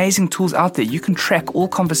 there's amazing tools out there. You can track all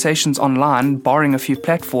conversations online, barring a few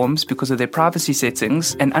platforms because of their privacy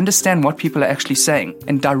settings, and understand what people are actually saying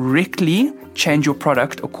and directly change your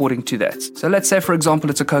product according to that. So let's say, for example,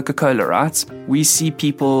 it's a Coca-Cola, right? We see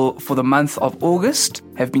people for the month of August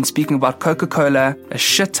have been speaking about Coca-Cola a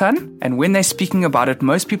shit ton. And when they're speaking about it,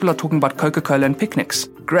 most people are talking about Coca-Cola and picnics.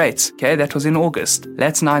 Great. Okay, that was in August.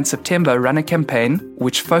 Let's now in September run a campaign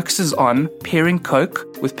which focuses on pairing Coke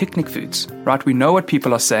with picnic foods, right? We know what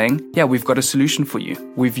people are saying. Yeah, we've got a solution for you.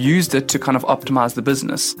 We've used it to kind of optimize the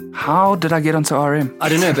business. How did I get onto RM? I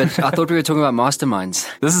don't know, but I thought we were talking about masterminds.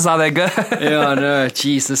 This is how they go. Yeah, I know.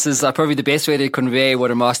 Jeez, this is probably the best way to convey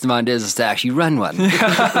what a mastermind is to actually run one.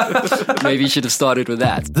 Maybe you should have started with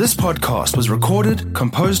that. This podcast was recorded,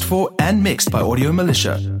 composed for, and mixed by Audio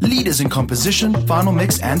Militia. Leaders in composition, final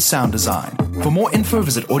mix, and sound design. For more info,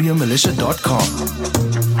 visit audiomilitia.com.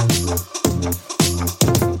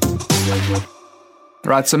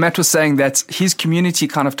 Right. So Matt was saying that his community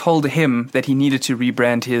kind of told him that he needed to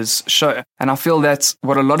rebrand his show. And I feel that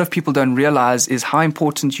what a lot of people don't realize is how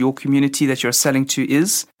important your community that you're selling to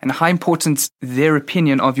is and how important their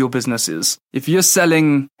opinion of your business is. If you're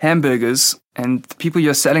selling hamburgers and the people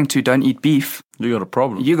you're selling to don't eat beef, You got a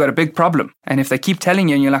problem. you got a big problem. And if they keep telling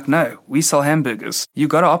you and you're like, no, we sell hamburgers, you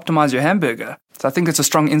got to optimize your hamburger. So I think it's a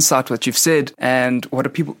strong insight what you've said. And what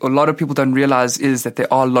a lot of people don't realize is that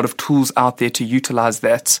there are a lot of tools out there to utilize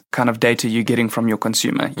that kind of data you're getting from your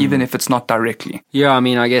consumer, even if it's not directly. Yeah, I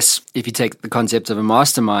mean, I guess if you take the concept of a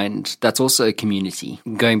mastermind, that's also a community.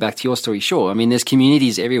 Going back to your story, sure. I mean, there's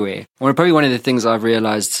communities everywhere. Probably one of the things I've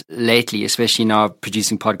realized lately, especially now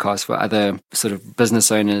producing podcasts for other sort of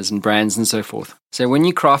business owners and brands and so forth. So when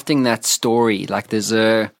you're crafting that story, like there's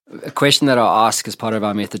a question that I ask as part of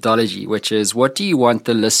our methodology, which is, what do you want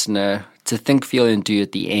the listener to think, feel, and do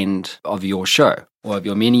at the end of your show or of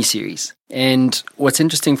your mini-series? And what's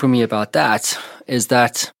interesting for me about that is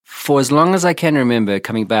that for as long as I can remember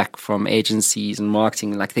coming back from agencies and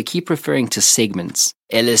marketing, like they keep referring to segments,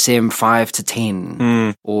 LSM 5 to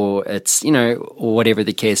 10, or it's, or whatever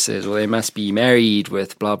the case is, or they must be married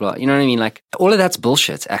with blah, blah. You know what I mean? Like all of that's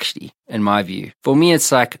bullshit, actually, in my view. For me,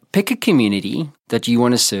 it's like pick a community that you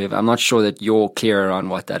want to serve. I'm not sure that you're clear on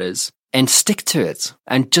what that is. And stick to it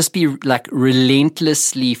and just be like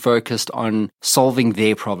relentlessly focused on solving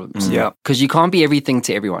their problems. Yeah. Because you can't be everything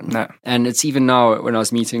to everyone. No. And it's even now when I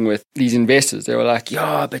was meeting with these investors, they were like,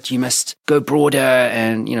 yeah, but you must go broader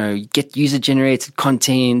and, get user generated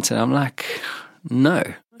content. And I'm like, no,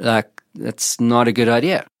 that's not a good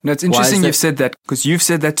idea. No, it's interesting you've said that because you've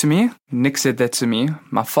said that to me. Nick said that to me.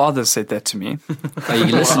 My father said that to me. Are you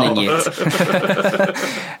listening yet?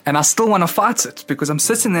 And I still want to fight it because I'm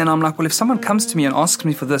sitting there and I'm like, well, if someone comes to me and asks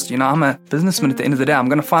me for this, I'm a businessman at the end of the day. I'm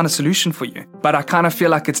going to find a solution for you. But I kind of feel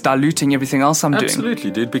like it's diluting everything else I'm doing. Absolutely,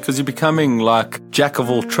 dude, because you're becoming like jack of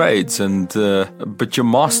all trades but you're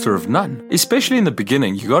master of none. Especially in the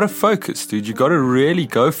beginning, you got to focus, dude. You got to really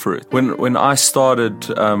go for it. When I started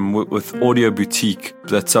with Audio Boutique,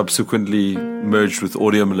 that subsequently merged with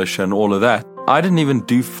Audio Militia and all of that, I didn't even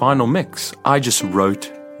do final mix. I just wrote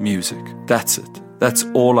music. That's it. That's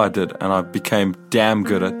all I did, and I became damn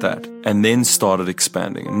good at that, and then started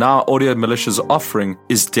expanding. And now Audio Militia's offering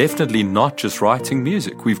is definitely not just writing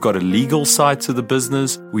music. We've got a legal side to the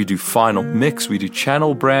business. We do final mix. We do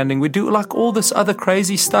channel branding. We do like all this other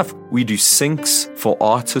crazy stuff. We do syncs for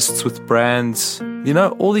artists with brands.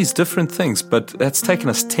 All these different things, but that's taken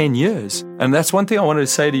us 10 years. And that's one thing I wanted to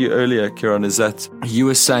say to you earlier, Kieran, is that you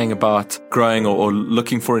were saying about growing or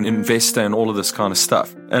looking for an investor and all of this kind of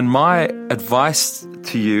stuff. And my advice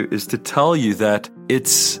to you is to tell you that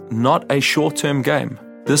it's not a short-term game.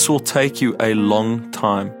 This will take you a long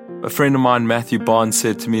time. A friend of mine, Matthew Barnes,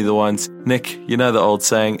 said to me once, Nick, you know the old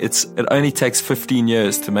saying, it only takes 15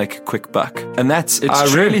 years to make a quick buck. And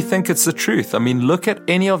I really think it's the truth. I mean, look at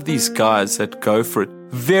any of these guys that go for it.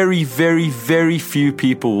 Very, very, very few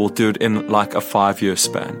people will do it in like a 5-year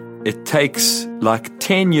span. It takes like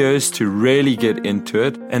 10 years to really get into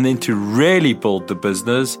it and then to really build the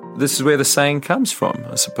business. This is where the saying comes from,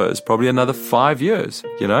 I suppose. Probably another 5 years,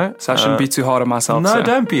 So I shouldn't be too hard on myself. No,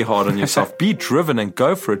 don't be hard on yourself. Be driven and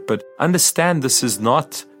go for it. But understand this is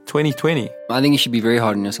not 2020. I think you should be very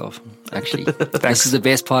hard on yourself, actually. This is the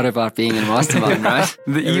best part about being in Mastermind, right?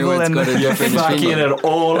 The evil and you're fucking it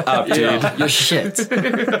all up, dude. You're shit.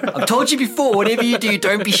 I've told you before, whatever you do,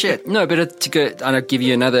 don't be shit. No, but I'll give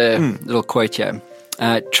you another little quote here.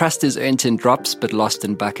 Trust is earned in drops, but lost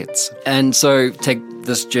in buckets. And so take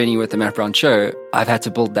this journey with the Matt Brown Show. I've had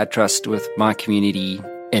to build that trust with my community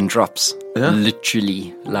in drops. Yeah.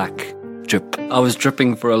 Literally like drip. I was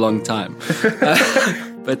dripping for a long time.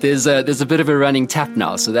 But there's a bit of a running tap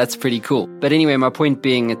now, so that's pretty cool. But anyway, my point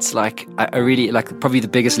being, it's like, I really, like, probably the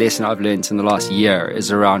biggest lesson I've learned in the last year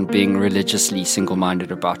is around being religiously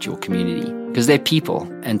single-minded about your community. Because they're people.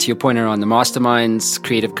 And to your point around the masterminds,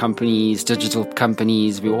 creative companies, digital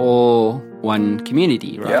companies, we're all one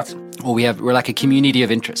community, right? Yeah. Or we're like a community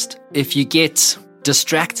of interest. If you get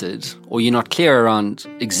distracted or you're not clear around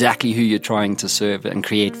exactly who you're trying to serve and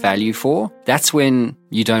create value for, that's when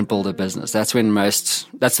you don't build a business. That's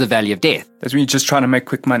the valley of death. That's when you're just trying to make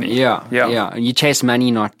quick money. Yeah. And you chase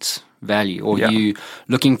money, not value, or you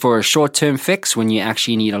looking for a short-term fix when you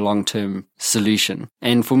actually need a long-term solution.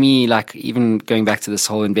 And for me, like, even going back to this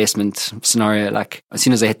whole investment scenario, like, as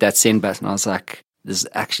soon as I hit that send button, I was like,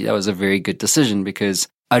 that was a very good decision, because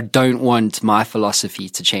I don't want my philosophy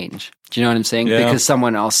to change. Do you know what I'm saying? Yeah. Because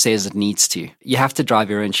someone else says it needs to. You have to drive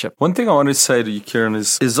your own ship. One thing I want to say to you, Kieran,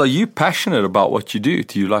 is are you passionate about what you do?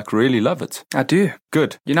 Do you like really love it? I do.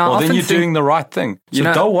 Good. You know, I well, then often you're think- doing the right thing. So You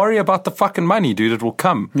know- don't worry about the fucking money, dude. It will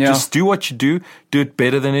come. Yeah. Just do what you do it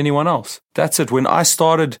better than anyone else. That's it. When I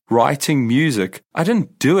started writing music, I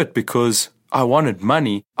didn't do it because I wanted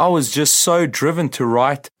money. I was just so driven to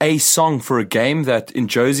write a song for a game that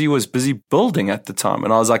Josie was busy building at the time.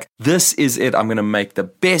 And I was like, this is it. I'm going to make the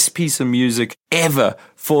best piece of music ever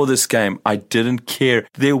for this game. I didn't care.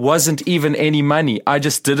 There wasn't even any money. I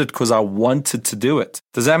just did it because I wanted to do it.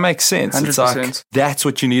 Does that make sense? 100%. It's like, that's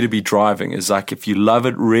what you need to be driving, is like, if you love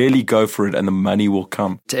it, really go for it and the money will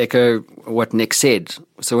come. To echo what Nick said,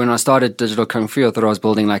 so when I started Digital Kung Fu, I thought I was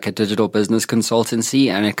building like a digital business consultancy,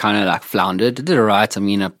 and it kind of like floundered. It did all right. I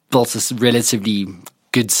mean, I built this relatively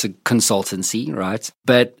good consultancy, right?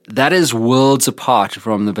 But that is worlds apart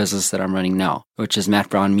from the business that I'm running now, which is Matt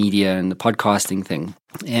Brown Media and the podcasting thing.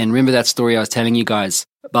 And remember that story I was telling you guys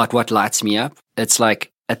about what lights me up? It's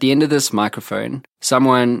like, at the end of this microphone,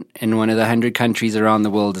 someone in one of the 100 countries around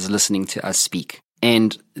the world is listening to us speak.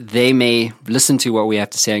 And they may listen to what we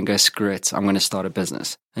have to say and go, screw it, I'm going to start a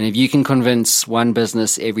business. And if you can convince one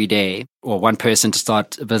business every day, or one person to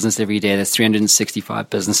start a business every day, that's 365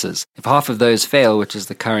 businesses. If half of those fail, which is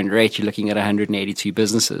the current rate, you're looking at 182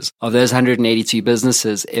 businesses. Of those 182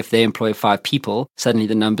 businesses, if they employ 5 people, suddenly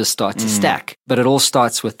the numbers start to stack. But it all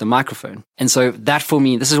starts with the microphone. And so that, for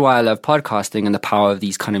me, this is why I love podcasting and the power of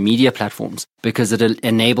these kind of media platforms, because it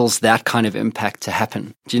enables that kind of impact to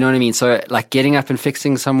happen. Do you know what I mean? So like getting up and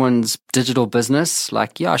fixing someone's digital business,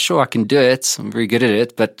 like, yeah, sure, I can do it. I'm very good at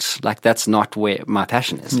it, but like that's not where my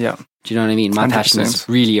passion is. Yeah. Do you know what I mean? My 100%. passion is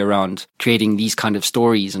really around creating these kind of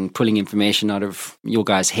stories and pulling information out of your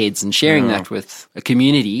guys' heads and sharing that with a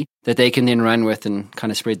community that they can then run with and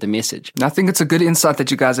kind of spread the message. And I think it's a good insight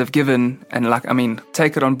that you guys have given, and like, I mean,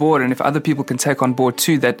 take it on board. And if other people can take on board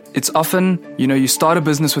too, that it's often, you know, you start a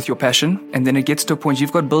business with your passion and then it gets to a point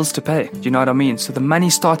you've got bills to pay. Do you know what I mean? So the money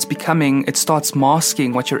starts it starts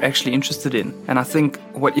masking what you're actually interested in. And I think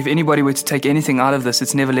if anybody were to take anything out of this,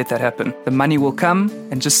 it's never let that happen. The money will come,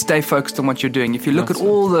 and just stay focused on what you're doing. If you look at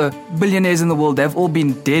all the billionaires in the world, they've all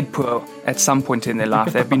been dead poor at some point in their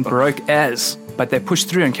life. They've been broke but they pushed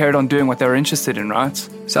through and carried on doing what they were interested in, right?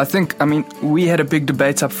 So I think, I mean, we had a big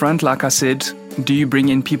debate up front, like I said. Do you bring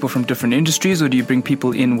in people from different industries, or do you bring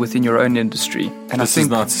people in within your own industry? And This I think is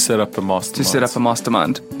not to set up a mastermind. to set up a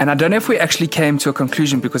mastermind. And I don't know if we actually came to a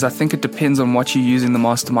conclusion, because I think it depends on what you're using the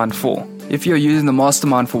mastermind for. If you're using the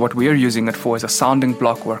mastermind for what we're using it for, as a sounding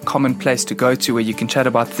block or a common place to go to where you can chat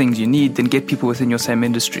about things you need, then get people within your same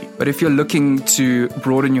industry. But if you're looking to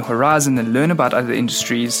broaden your horizon and learn about other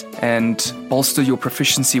industries and bolster your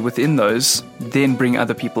proficiency within those, then bring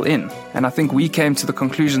other people in. And I think we came to the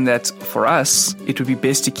conclusion that for us, it would be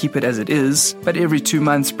best to keep it as it is, but every 2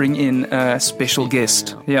 months bring in a special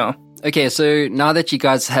guest. Yeah. Okay, so now that you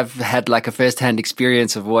guys have had like a first-hand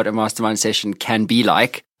experience of what a mastermind session can be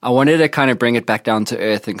like, I wanted to kind of bring it back down to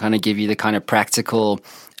earth and kind of give you the kind of practical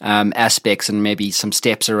aspects and maybe some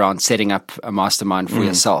steps around setting up a mastermind for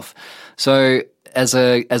yourself. So as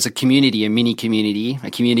a community, a mini community,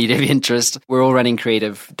 a community of interest, we're all running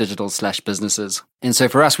creative digital/businesses. And so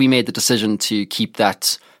for us, we made the decision to keep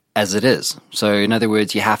that as it is. So in other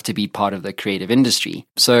words, you have to be part of the creative industry.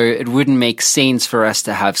 So it wouldn't make sense for us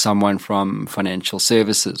to have someone from financial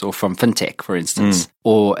services or from fintech, for instance,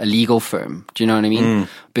 or a legal firm. Do you know what I mean?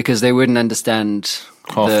 Because they wouldn't understand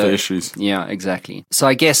Half the issues. Yeah, exactly. So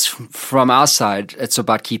I guess from our side, it's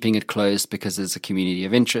about keeping it closed because there's a community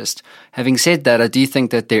of interest. Having said that, I do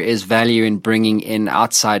think that there is value in bringing in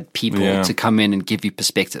outside people to come in and give you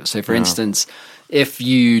perspective. So for instance, if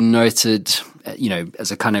you noted,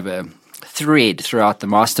 as a kind of a thread throughout the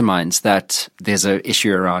masterminds that there's an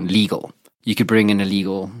issue around legal, you could bring in a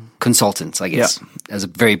legal consultant, I guess, as a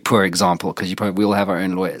very poor example, because we all have our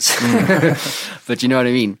own lawyers. But you know what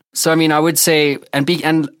I mean? So, I mean, I would say,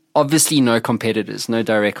 and obviously no competitors, no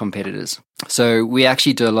direct competitors. So we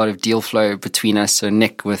actually do a lot of deal flow between us. So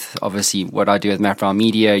Nick, with obviously what I do with Matt Brown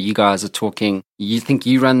Media, you guys are talking, you think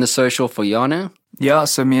you run the social for Yana? Yeah,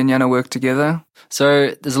 so me and Yana work together.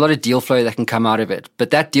 So there's a lot of deal flow that can come out of it.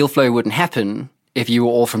 But that deal flow wouldn't happen if you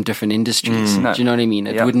were all from different industries. No. Do you know what I mean?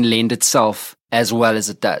 It wouldn't lend itself as well as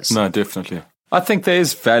it does. No, definitely. I think there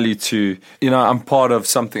is value to, I'm part of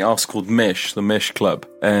something else called Mesh, the Mesh Club.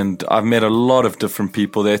 And I've met a lot of different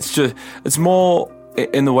people there. It's more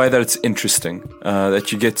in the way that it's interesting,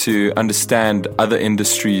 that you get to understand other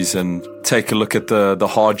industries and take a look at the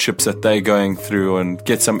hardships that they're going through and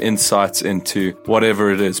get some insights into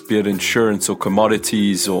whatever it is, be it insurance or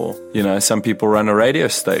commodities or, some people run a radio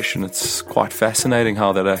station. It's quite fascinating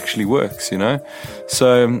how that actually works,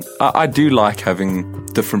 So I do like having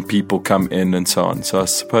different people come in and so on. So I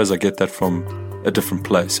suppose I get that from a different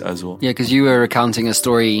place as well. Yeah, because you were recounting a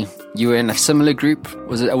story. You were in a similar group.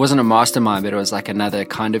 It wasn't a mastermind, but it was like another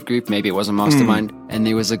kind of group. Maybe it was a mastermind. And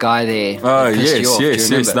there was a guy there. Oh,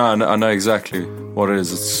 yes. No, I know exactly what it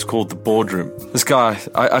is. It's called the boardroom. This guy,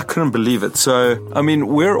 I couldn't believe it. So,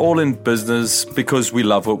 we're all in business because we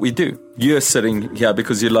love what we do. You're sitting here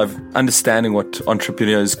because you love understanding what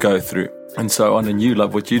entrepreneurs go through. And so on, and you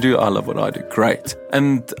love what you do, I love what I do. Great.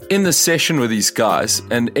 And in the session with these guys,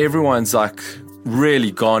 and everyone's like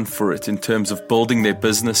really gone for it in terms of building their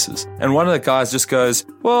businesses. And one of the guys just goes,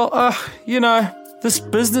 well, this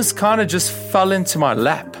business kind of just fell into my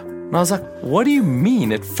lap. And I was like, what do you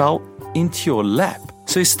mean it fell into your lap?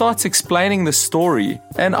 So he starts explaining the story,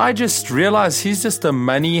 and I just realized he's just a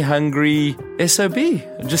money-hungry SOB.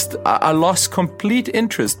 I lost complete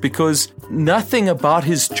interest because nothing about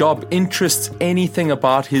his job interests anything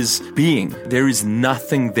about his being. There is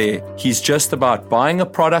nothing there. He's just about buying a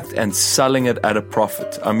product and selling it at a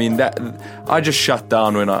profit. I just shut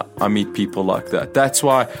down when I meet people like that. That's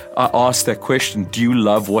why I asked that question, do you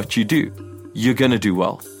love what you do? You're going to do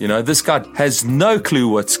well. This guy has no clue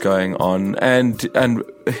what's going on. And I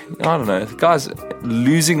don't know, the guy's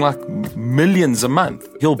losing like millions a month.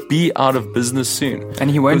 He'll be out of business soon.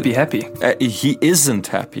 And he won't be happy. He isn't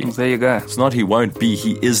happy. Well, there you go. It's not he won't be.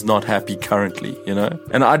 He is not happy currently,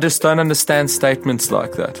 And I just don't understand statements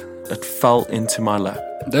like that. It fell into my lap.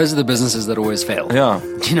 Those are the businesses that always fail. Yeah.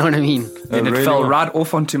 Do you know what I mean? And it fell right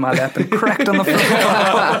off onto my lap and cracked on the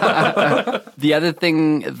floor. The other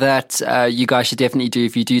thing that you guys should definitely do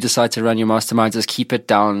if you do decide to run your masterminds is keep it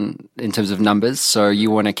down in terms of numbers. So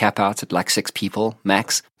you want to cap out at like 6 people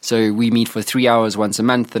max. So we meet for 3 hours once a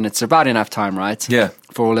month, and it's about enough time, right? Yeah.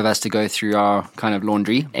 For all of us to go through our kind of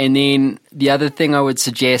laundry. And then the other thing I would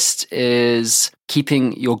suggest is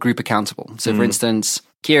keeping your group accountable. So for instance,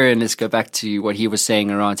 Kieran, let's go back to what he was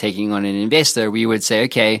saying around taking on an investor. We would say,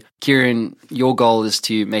 okay, Kieran, your goal is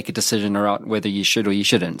to make a decision around whether you should or you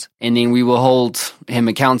shouldn't. And then we will hold him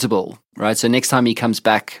accountable, right? So next time he comes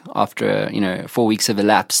back after, 4 weeks have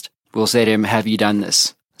elapsed, we'll say to him, have you done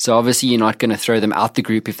this? So obviously you're not going to throw them out the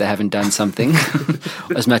group if they haven't done something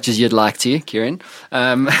as much as you'd like to, Kieran.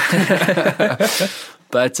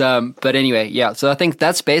 But anyway, yeah. So I think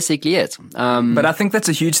that's basically it. But I think that's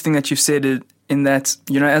a huge thing that you've said in that,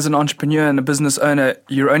 as an entrepreneur and a business owner,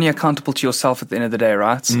 you're only accountable to yourself at the end of the day,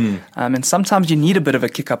 right? And sometimes you need a bit of a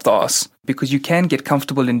kick up the arse because you can get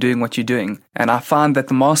comfortable in doing what you're doing. And I find that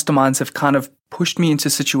the masterminds have kind of pushed me into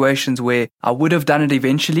situations where I would have done it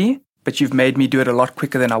eventually, but you've made me do it a lot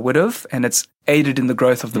quicker than I would have. And it's aided in the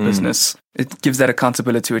growth of the business. It gives that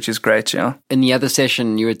accountability, which is great, yeah. In the other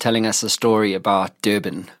session, you were telling us a story about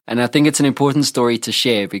Durban. And I think it's an important story to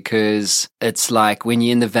share because it's like when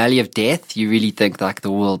you're in the valley of death, you really think like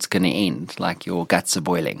the world's going to end, like your guts are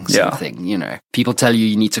boiling sort of thing, People tell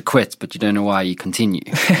you need to quit, but you don't know why you continue,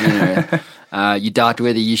 you doubt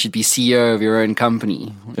whether you should be CEO of your own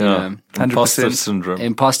company. Yeah. Imposter syndrome.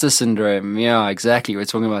 Imposter syndrome. Yeah, exactly. We're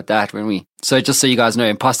talking about that So just so you guys know,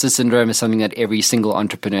 imposter syndrome is something that every single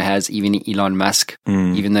entrepreneur has, even Elon Musk,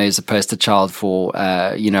 even though he's a poster child for,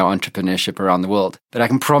 entrepreneurship around the world. But I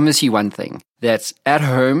can promise you one thing, that at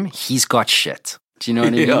home, he's got shit. Do you know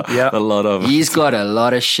what I mean? Yeah, a lot of it. He's got a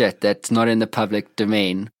lot of shit that's not in the public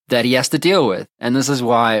domain that he has to deal with. And this is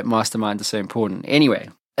why mastermind is so important. Anyway,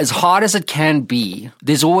 as hard as it can be,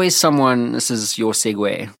 there's always someone, this is your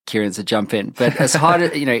segue, Kieran, to jump in, but as hard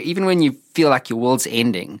as, even when you feel like your world's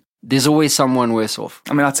ending, there's always someone worse off.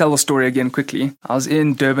 I'll tell the story again quickly. I was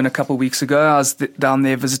in Durban a couple of weeks ago. I was down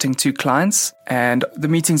there visiting 2 clients, and the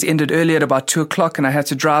meetings ended early at about 2:00, and I had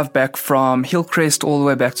to drive back from Hillcrest all the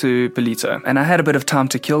way back to Ballito. And I had a bit of time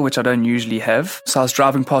to kill, which I don't usually have. So I was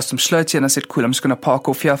driving past Umdloti, and I said, cool, I'm just going to park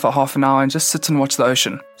off here for half an hour and just sit and watch the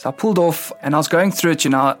ocean. So I pulled off, and I was going through it.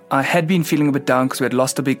 I had been feeling a bit down because we had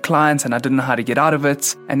lost a big client, and I didn't know how to get out of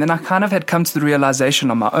it. And then I kind of had come to the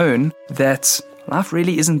realization on my own that life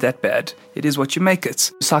really isn't that bad. It is what you make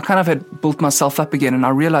it. So I kind of had built myself up again, and I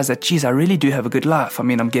realized that, geez, I really do have a good life.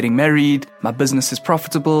 I'm getting married. My business is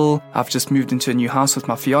profitable. I've just moved into a new house with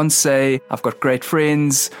my fiance. I've got great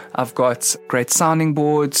friends. I've got great sounding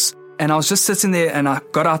boards. And I was just sitting there, and I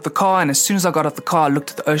got out the car, and as soon as I got out the car, I looked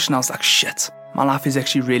at the ocean. I was like, shit, my life is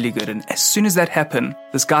actually really good. And as soon as that happened,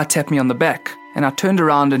 this guy tapped me on the back. And I turned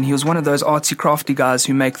around and he was one of those artsy crafty guys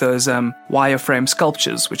who make those wireframe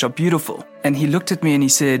sculptures, which are beautiful. And he looked at me and he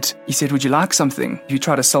said, would you like something? You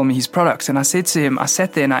try to sell me his product. And I said to him, I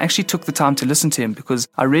sat there and I actually took the time to listen to him because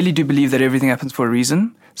I really do believe that everything happens for a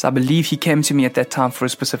reason. So I believe he came to me at that time for a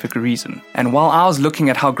specific reason. And while I was looking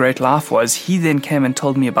at how great life was, he then came and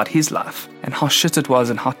told me about his life and how shit it was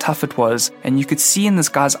and how tough it was. And you could see in this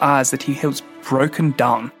guy's eyes that he was broken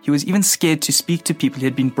down. He was even scared to speak to people. He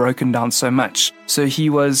had been broken down so much. So he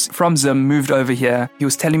was from Zim, moved over here. He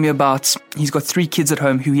was telling me about, he's got 3 kids at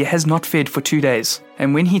home who he has not fed for 2 days.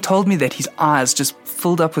 And when he told me that, his eyes just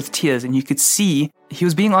filled up with tears and you could see he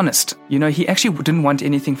was being honest. You know, he actually didn't want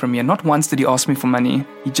anything from me. And not once did he ask me for money.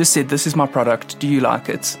 He just said, this is my product. Do you like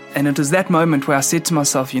it? And it was that moment where I said to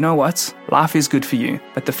myself, you know what? Life is good for you.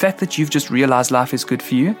 But the fact that you've just realized life is good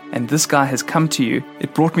for you and this guy has come to you,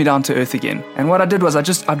 it brought me down to earth again. And what I did was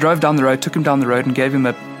I drove down the road, took him down the road and gave him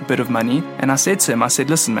a bit of money. And I said to him,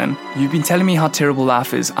 listen, man, you've been telling me how terrible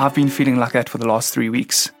life is. I've been feeling like that for the last 3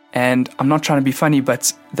 weeks. And I'm not trying to be funny,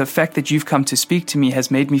 but the fact that you've come to speak to me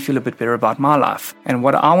has made me feel a bit better about my life. And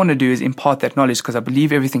what I want to do is impart that knowledge because I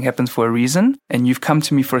believe everything happens for a reason and you've come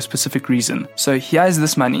to me for a specific reason. So here's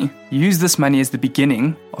this money. Use this money as the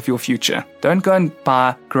beginning of your future. Don't go and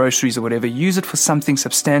buy groceries or whatever. Use it for something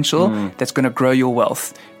substantial that's going to grow your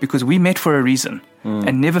wealth because we met for a reason.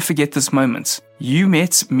 And never forget this moment. You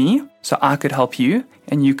met me so I could help you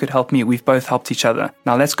and you could help me. We've both helped each other.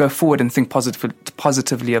 Now let's go forward and think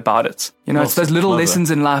positively about it. You know, it's those little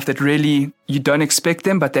lessons in life that really, you don't expect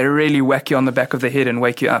them, but they really whack you on the back of the head and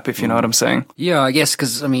wake you up, if you know what I'm saying. Yeah, I guess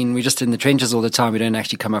because, we're just in the trenches all the time. We don't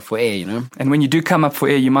actually come up for air, you know. And when you do come up for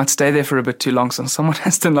air, you might stay there for a bit too long, so someone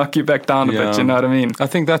has to knock you back down a bit, you know what I mean? I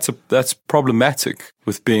think that's problematic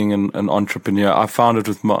with being an entrepreneur. I found it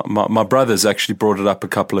with my brothers actually brought it up a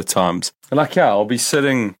couple of times. And I'll be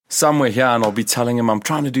sitting somewhere here and I'll be telling him I'm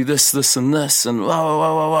trying to do this and this and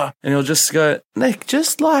wah. And he'll just go, Nick,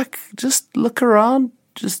 just look around,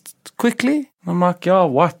 just quickly. I'm like,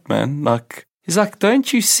 what, man? He's like,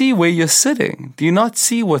 don't you see where you're sitting? Do you not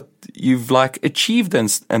see what you've achieved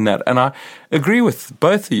and that? And I agree with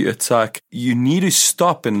both of you. It's like, you need to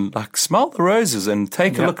stop and smell the roses and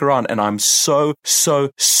take a look around. And I'm so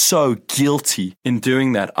guilty in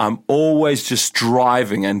doing that. I'm always just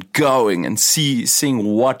driving and going and seeing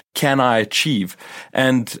what can I achieve.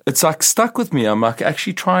 And it's stuck with me. I'm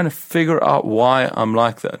actually trying to figure out why I'm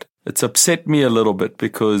like that. It's upset me a little bit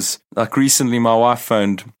because recently my wife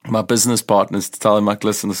phoned my business partners to tell him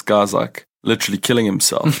listen, this guy's literally killing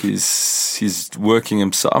himself. He's working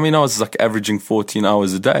himself. I was averaging 14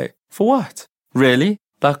 hours a day. For what? Really?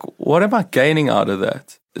 What am I gaining out of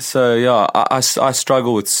that? So I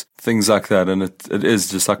struggle with things like that, and it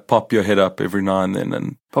is just pop your head up every now and then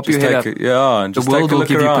and pop your head up. And just the world take a will look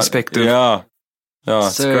give around. You perspective. Yeah,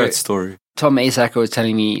 it's a great story. Tom Asacker was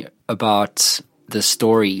telling me about the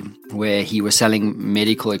story where he was selling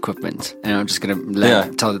medical equipment, and I'm just going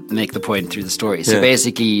to make the point through the story. So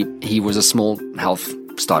basically, he was a small health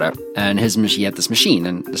startup, and he had this machine,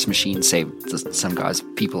 and this machine saved some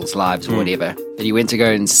people's lives or whatever. But he went to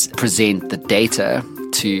go and present the data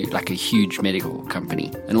to a huge medical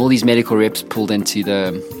company, and all these medical reps pulled into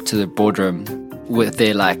the boardroom with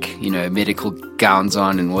their medical gowns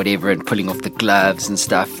on and whatever, and pulling off the gloves and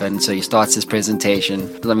stuff. And so he starts his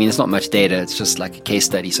presentation. It's not much data. It's just a case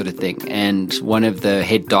study sort of thing. And one of the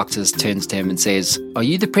head doctors turns to him and says, "Are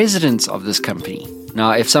you the president of this company?"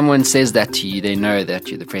 Now, if someone says that to you, they know that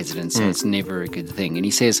you're the president, so it's never a good thing. And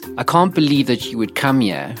he says, "I can't believe that you would come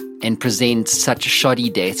here and present such shoddy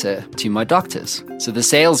data to my doctors." So the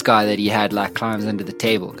sales guy that he had climbs under the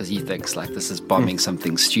table because he thinks this is bombing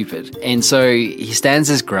something stupid. And so he stands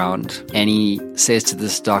his ground and he says to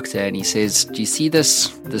this doctor, and he says, "Do you see this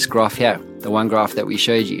graph here? The one graph that we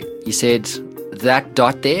showed you?" He said, "That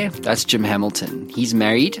dot there, that's Jim Hamilton. He's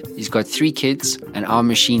married, he's got 3 kids, and our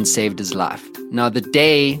machine saved his life. Now, the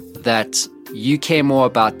day that you care more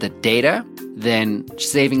about the data than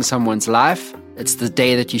saving someone's life, it's the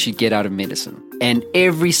day that you should get out of medicine." And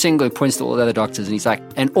every single, he points to all the other doctors and he's like,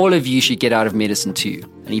 "And all of you should get out of medicine too."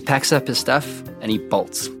 And he packs up his stuff and he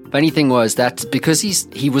bolts. Funny thing was that because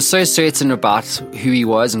he was so certain about who he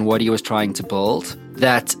was and what he was trying to build,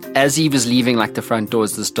 that as he was leaving the front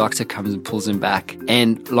doors, this doctor comes and pulls him back.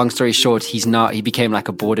 And long story short, he became a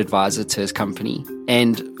board advisor to his company.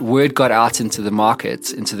 And word got out into the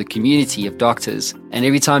market, into the community of doctors. And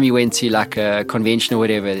every time he went to like a convention or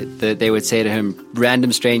whatever, they would say to him,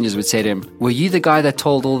 random strangers would say to him, were you the guy that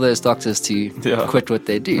told all those doctors to quit what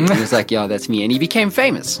they do? And he was like, yeah, that's me. And he became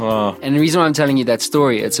famous. Wow. And the reason why I'm telling you that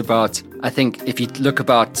story, it's about, I think if you look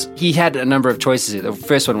about, he had a number of choices. The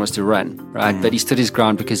first one was to run, right? But he stood his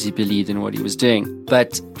ground because he believed in what he was doing.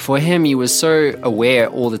 But for him, he was so aware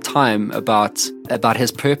all the time about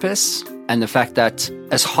his purpose. And the fact that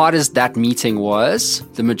as hard as that meeting was,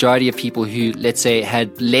 the majority of people who, let's say,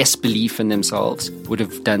 had less belief in themselves would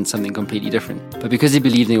have done something completely different. But because he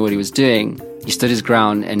believed in what he was doing, he stood his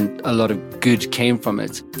ground and a lot of good came from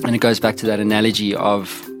it. And it goes back to that analogy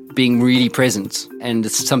of being really present. And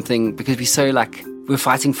it's something, because we're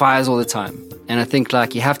fighting fires all the time. And I think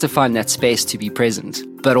you have to find that space to be present,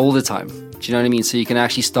 but all the time. Do you know what I mean? So you can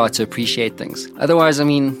actually start to appreciate things. Otherwise,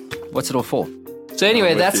 what's it all for? So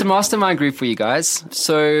anyway, that's a mastermind group for you guys.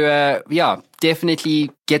 So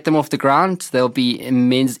definitely get them off the ground. They'll be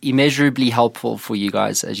immeasurably helpful for you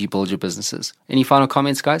guys as you build your businesses. Any final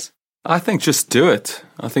comments, guys? I think just do it.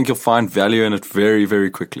 I think you'll find value in it very, very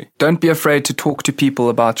quickly. Don't be afraid to talk to people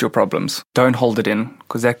about your problems. Don't hold it in,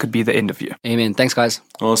 because that could be the end of you. Amen. Thanks, guys.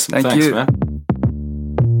 Awesome. Thank Thanks, you. man.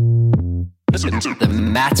 The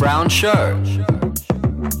Matt Brown Show.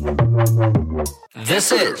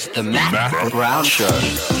 This is the Matt Brown Show.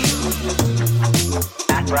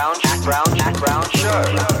 Matt Brown Show.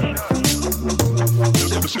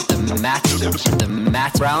 The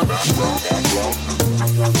Matt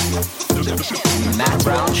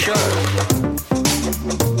Brown Show.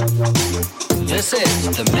 This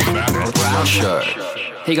is the Matt Brown Show.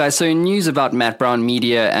 Hey guys, so news about Matt Brown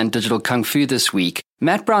Media and Digital Kung Fu this week.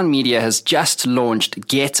 Matt Brown Media has just launched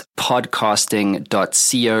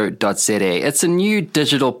getpodcasting.co.za. It's a new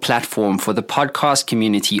digital platform for the podcast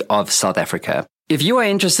community of South Africa. If you are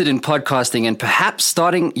interested in podcasting and perhaps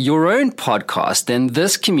starting your own podcast, then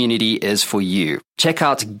this community is for you. Check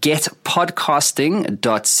out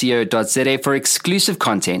getpodcasting.co.za for exclusive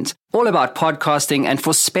content, all about podcasting and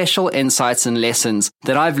for special insights and lessons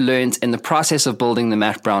that I've learned in the process of building the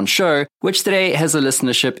Matt Brown Show, which today has a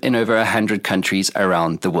listenership in over 100 countries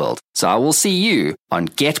around the world. So I will see you on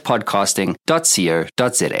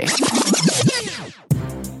getpodcasting.co.za.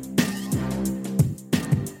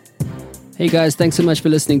 Hey guys, thanks so much for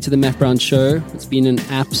listening to the Matt Brown Show. It's been an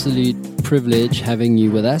absolute privilege having you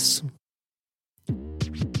with us.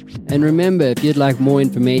 And remember, if you'd like more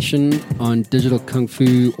information on Digital Kung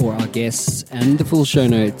Fu or our guests and the full show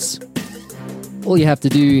notes, all you have to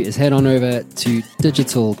do is head on over to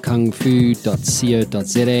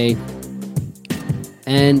digitalkungfu.co.za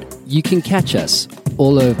and you can catch us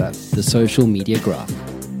all over the social media graph.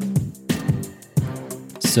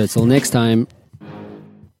 So till next time.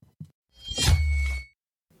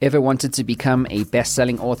 Ever wanted to become a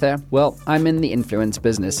best-selling author? Well, I'm in the influence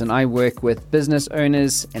business and I work with business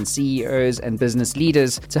owners and CEOs and business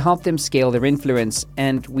leaders to help them scale their influence.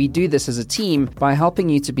 And we do this as a team by helping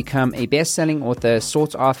you to become a best-selling author,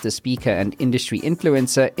 sought-after speaker and industry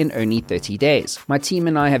influencer in only 30 days. My team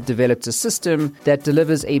and I have developed a system that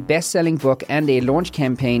delivers a best-selling book and a launch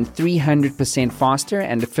campaign 300% faster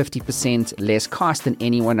and 50% less cost than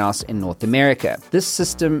anyone else in North America. This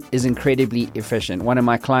system is incredibly efficient. One of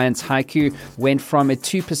my clients, Haiku, went from a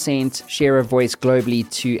 2% share of voice globally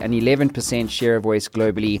to an 11% share of voice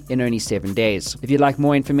globally in only 7 days. If you'd like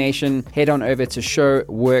more information, head on over to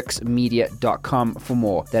showworksmedia.com for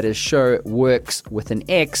more. That is showworks with an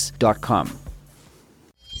X.com.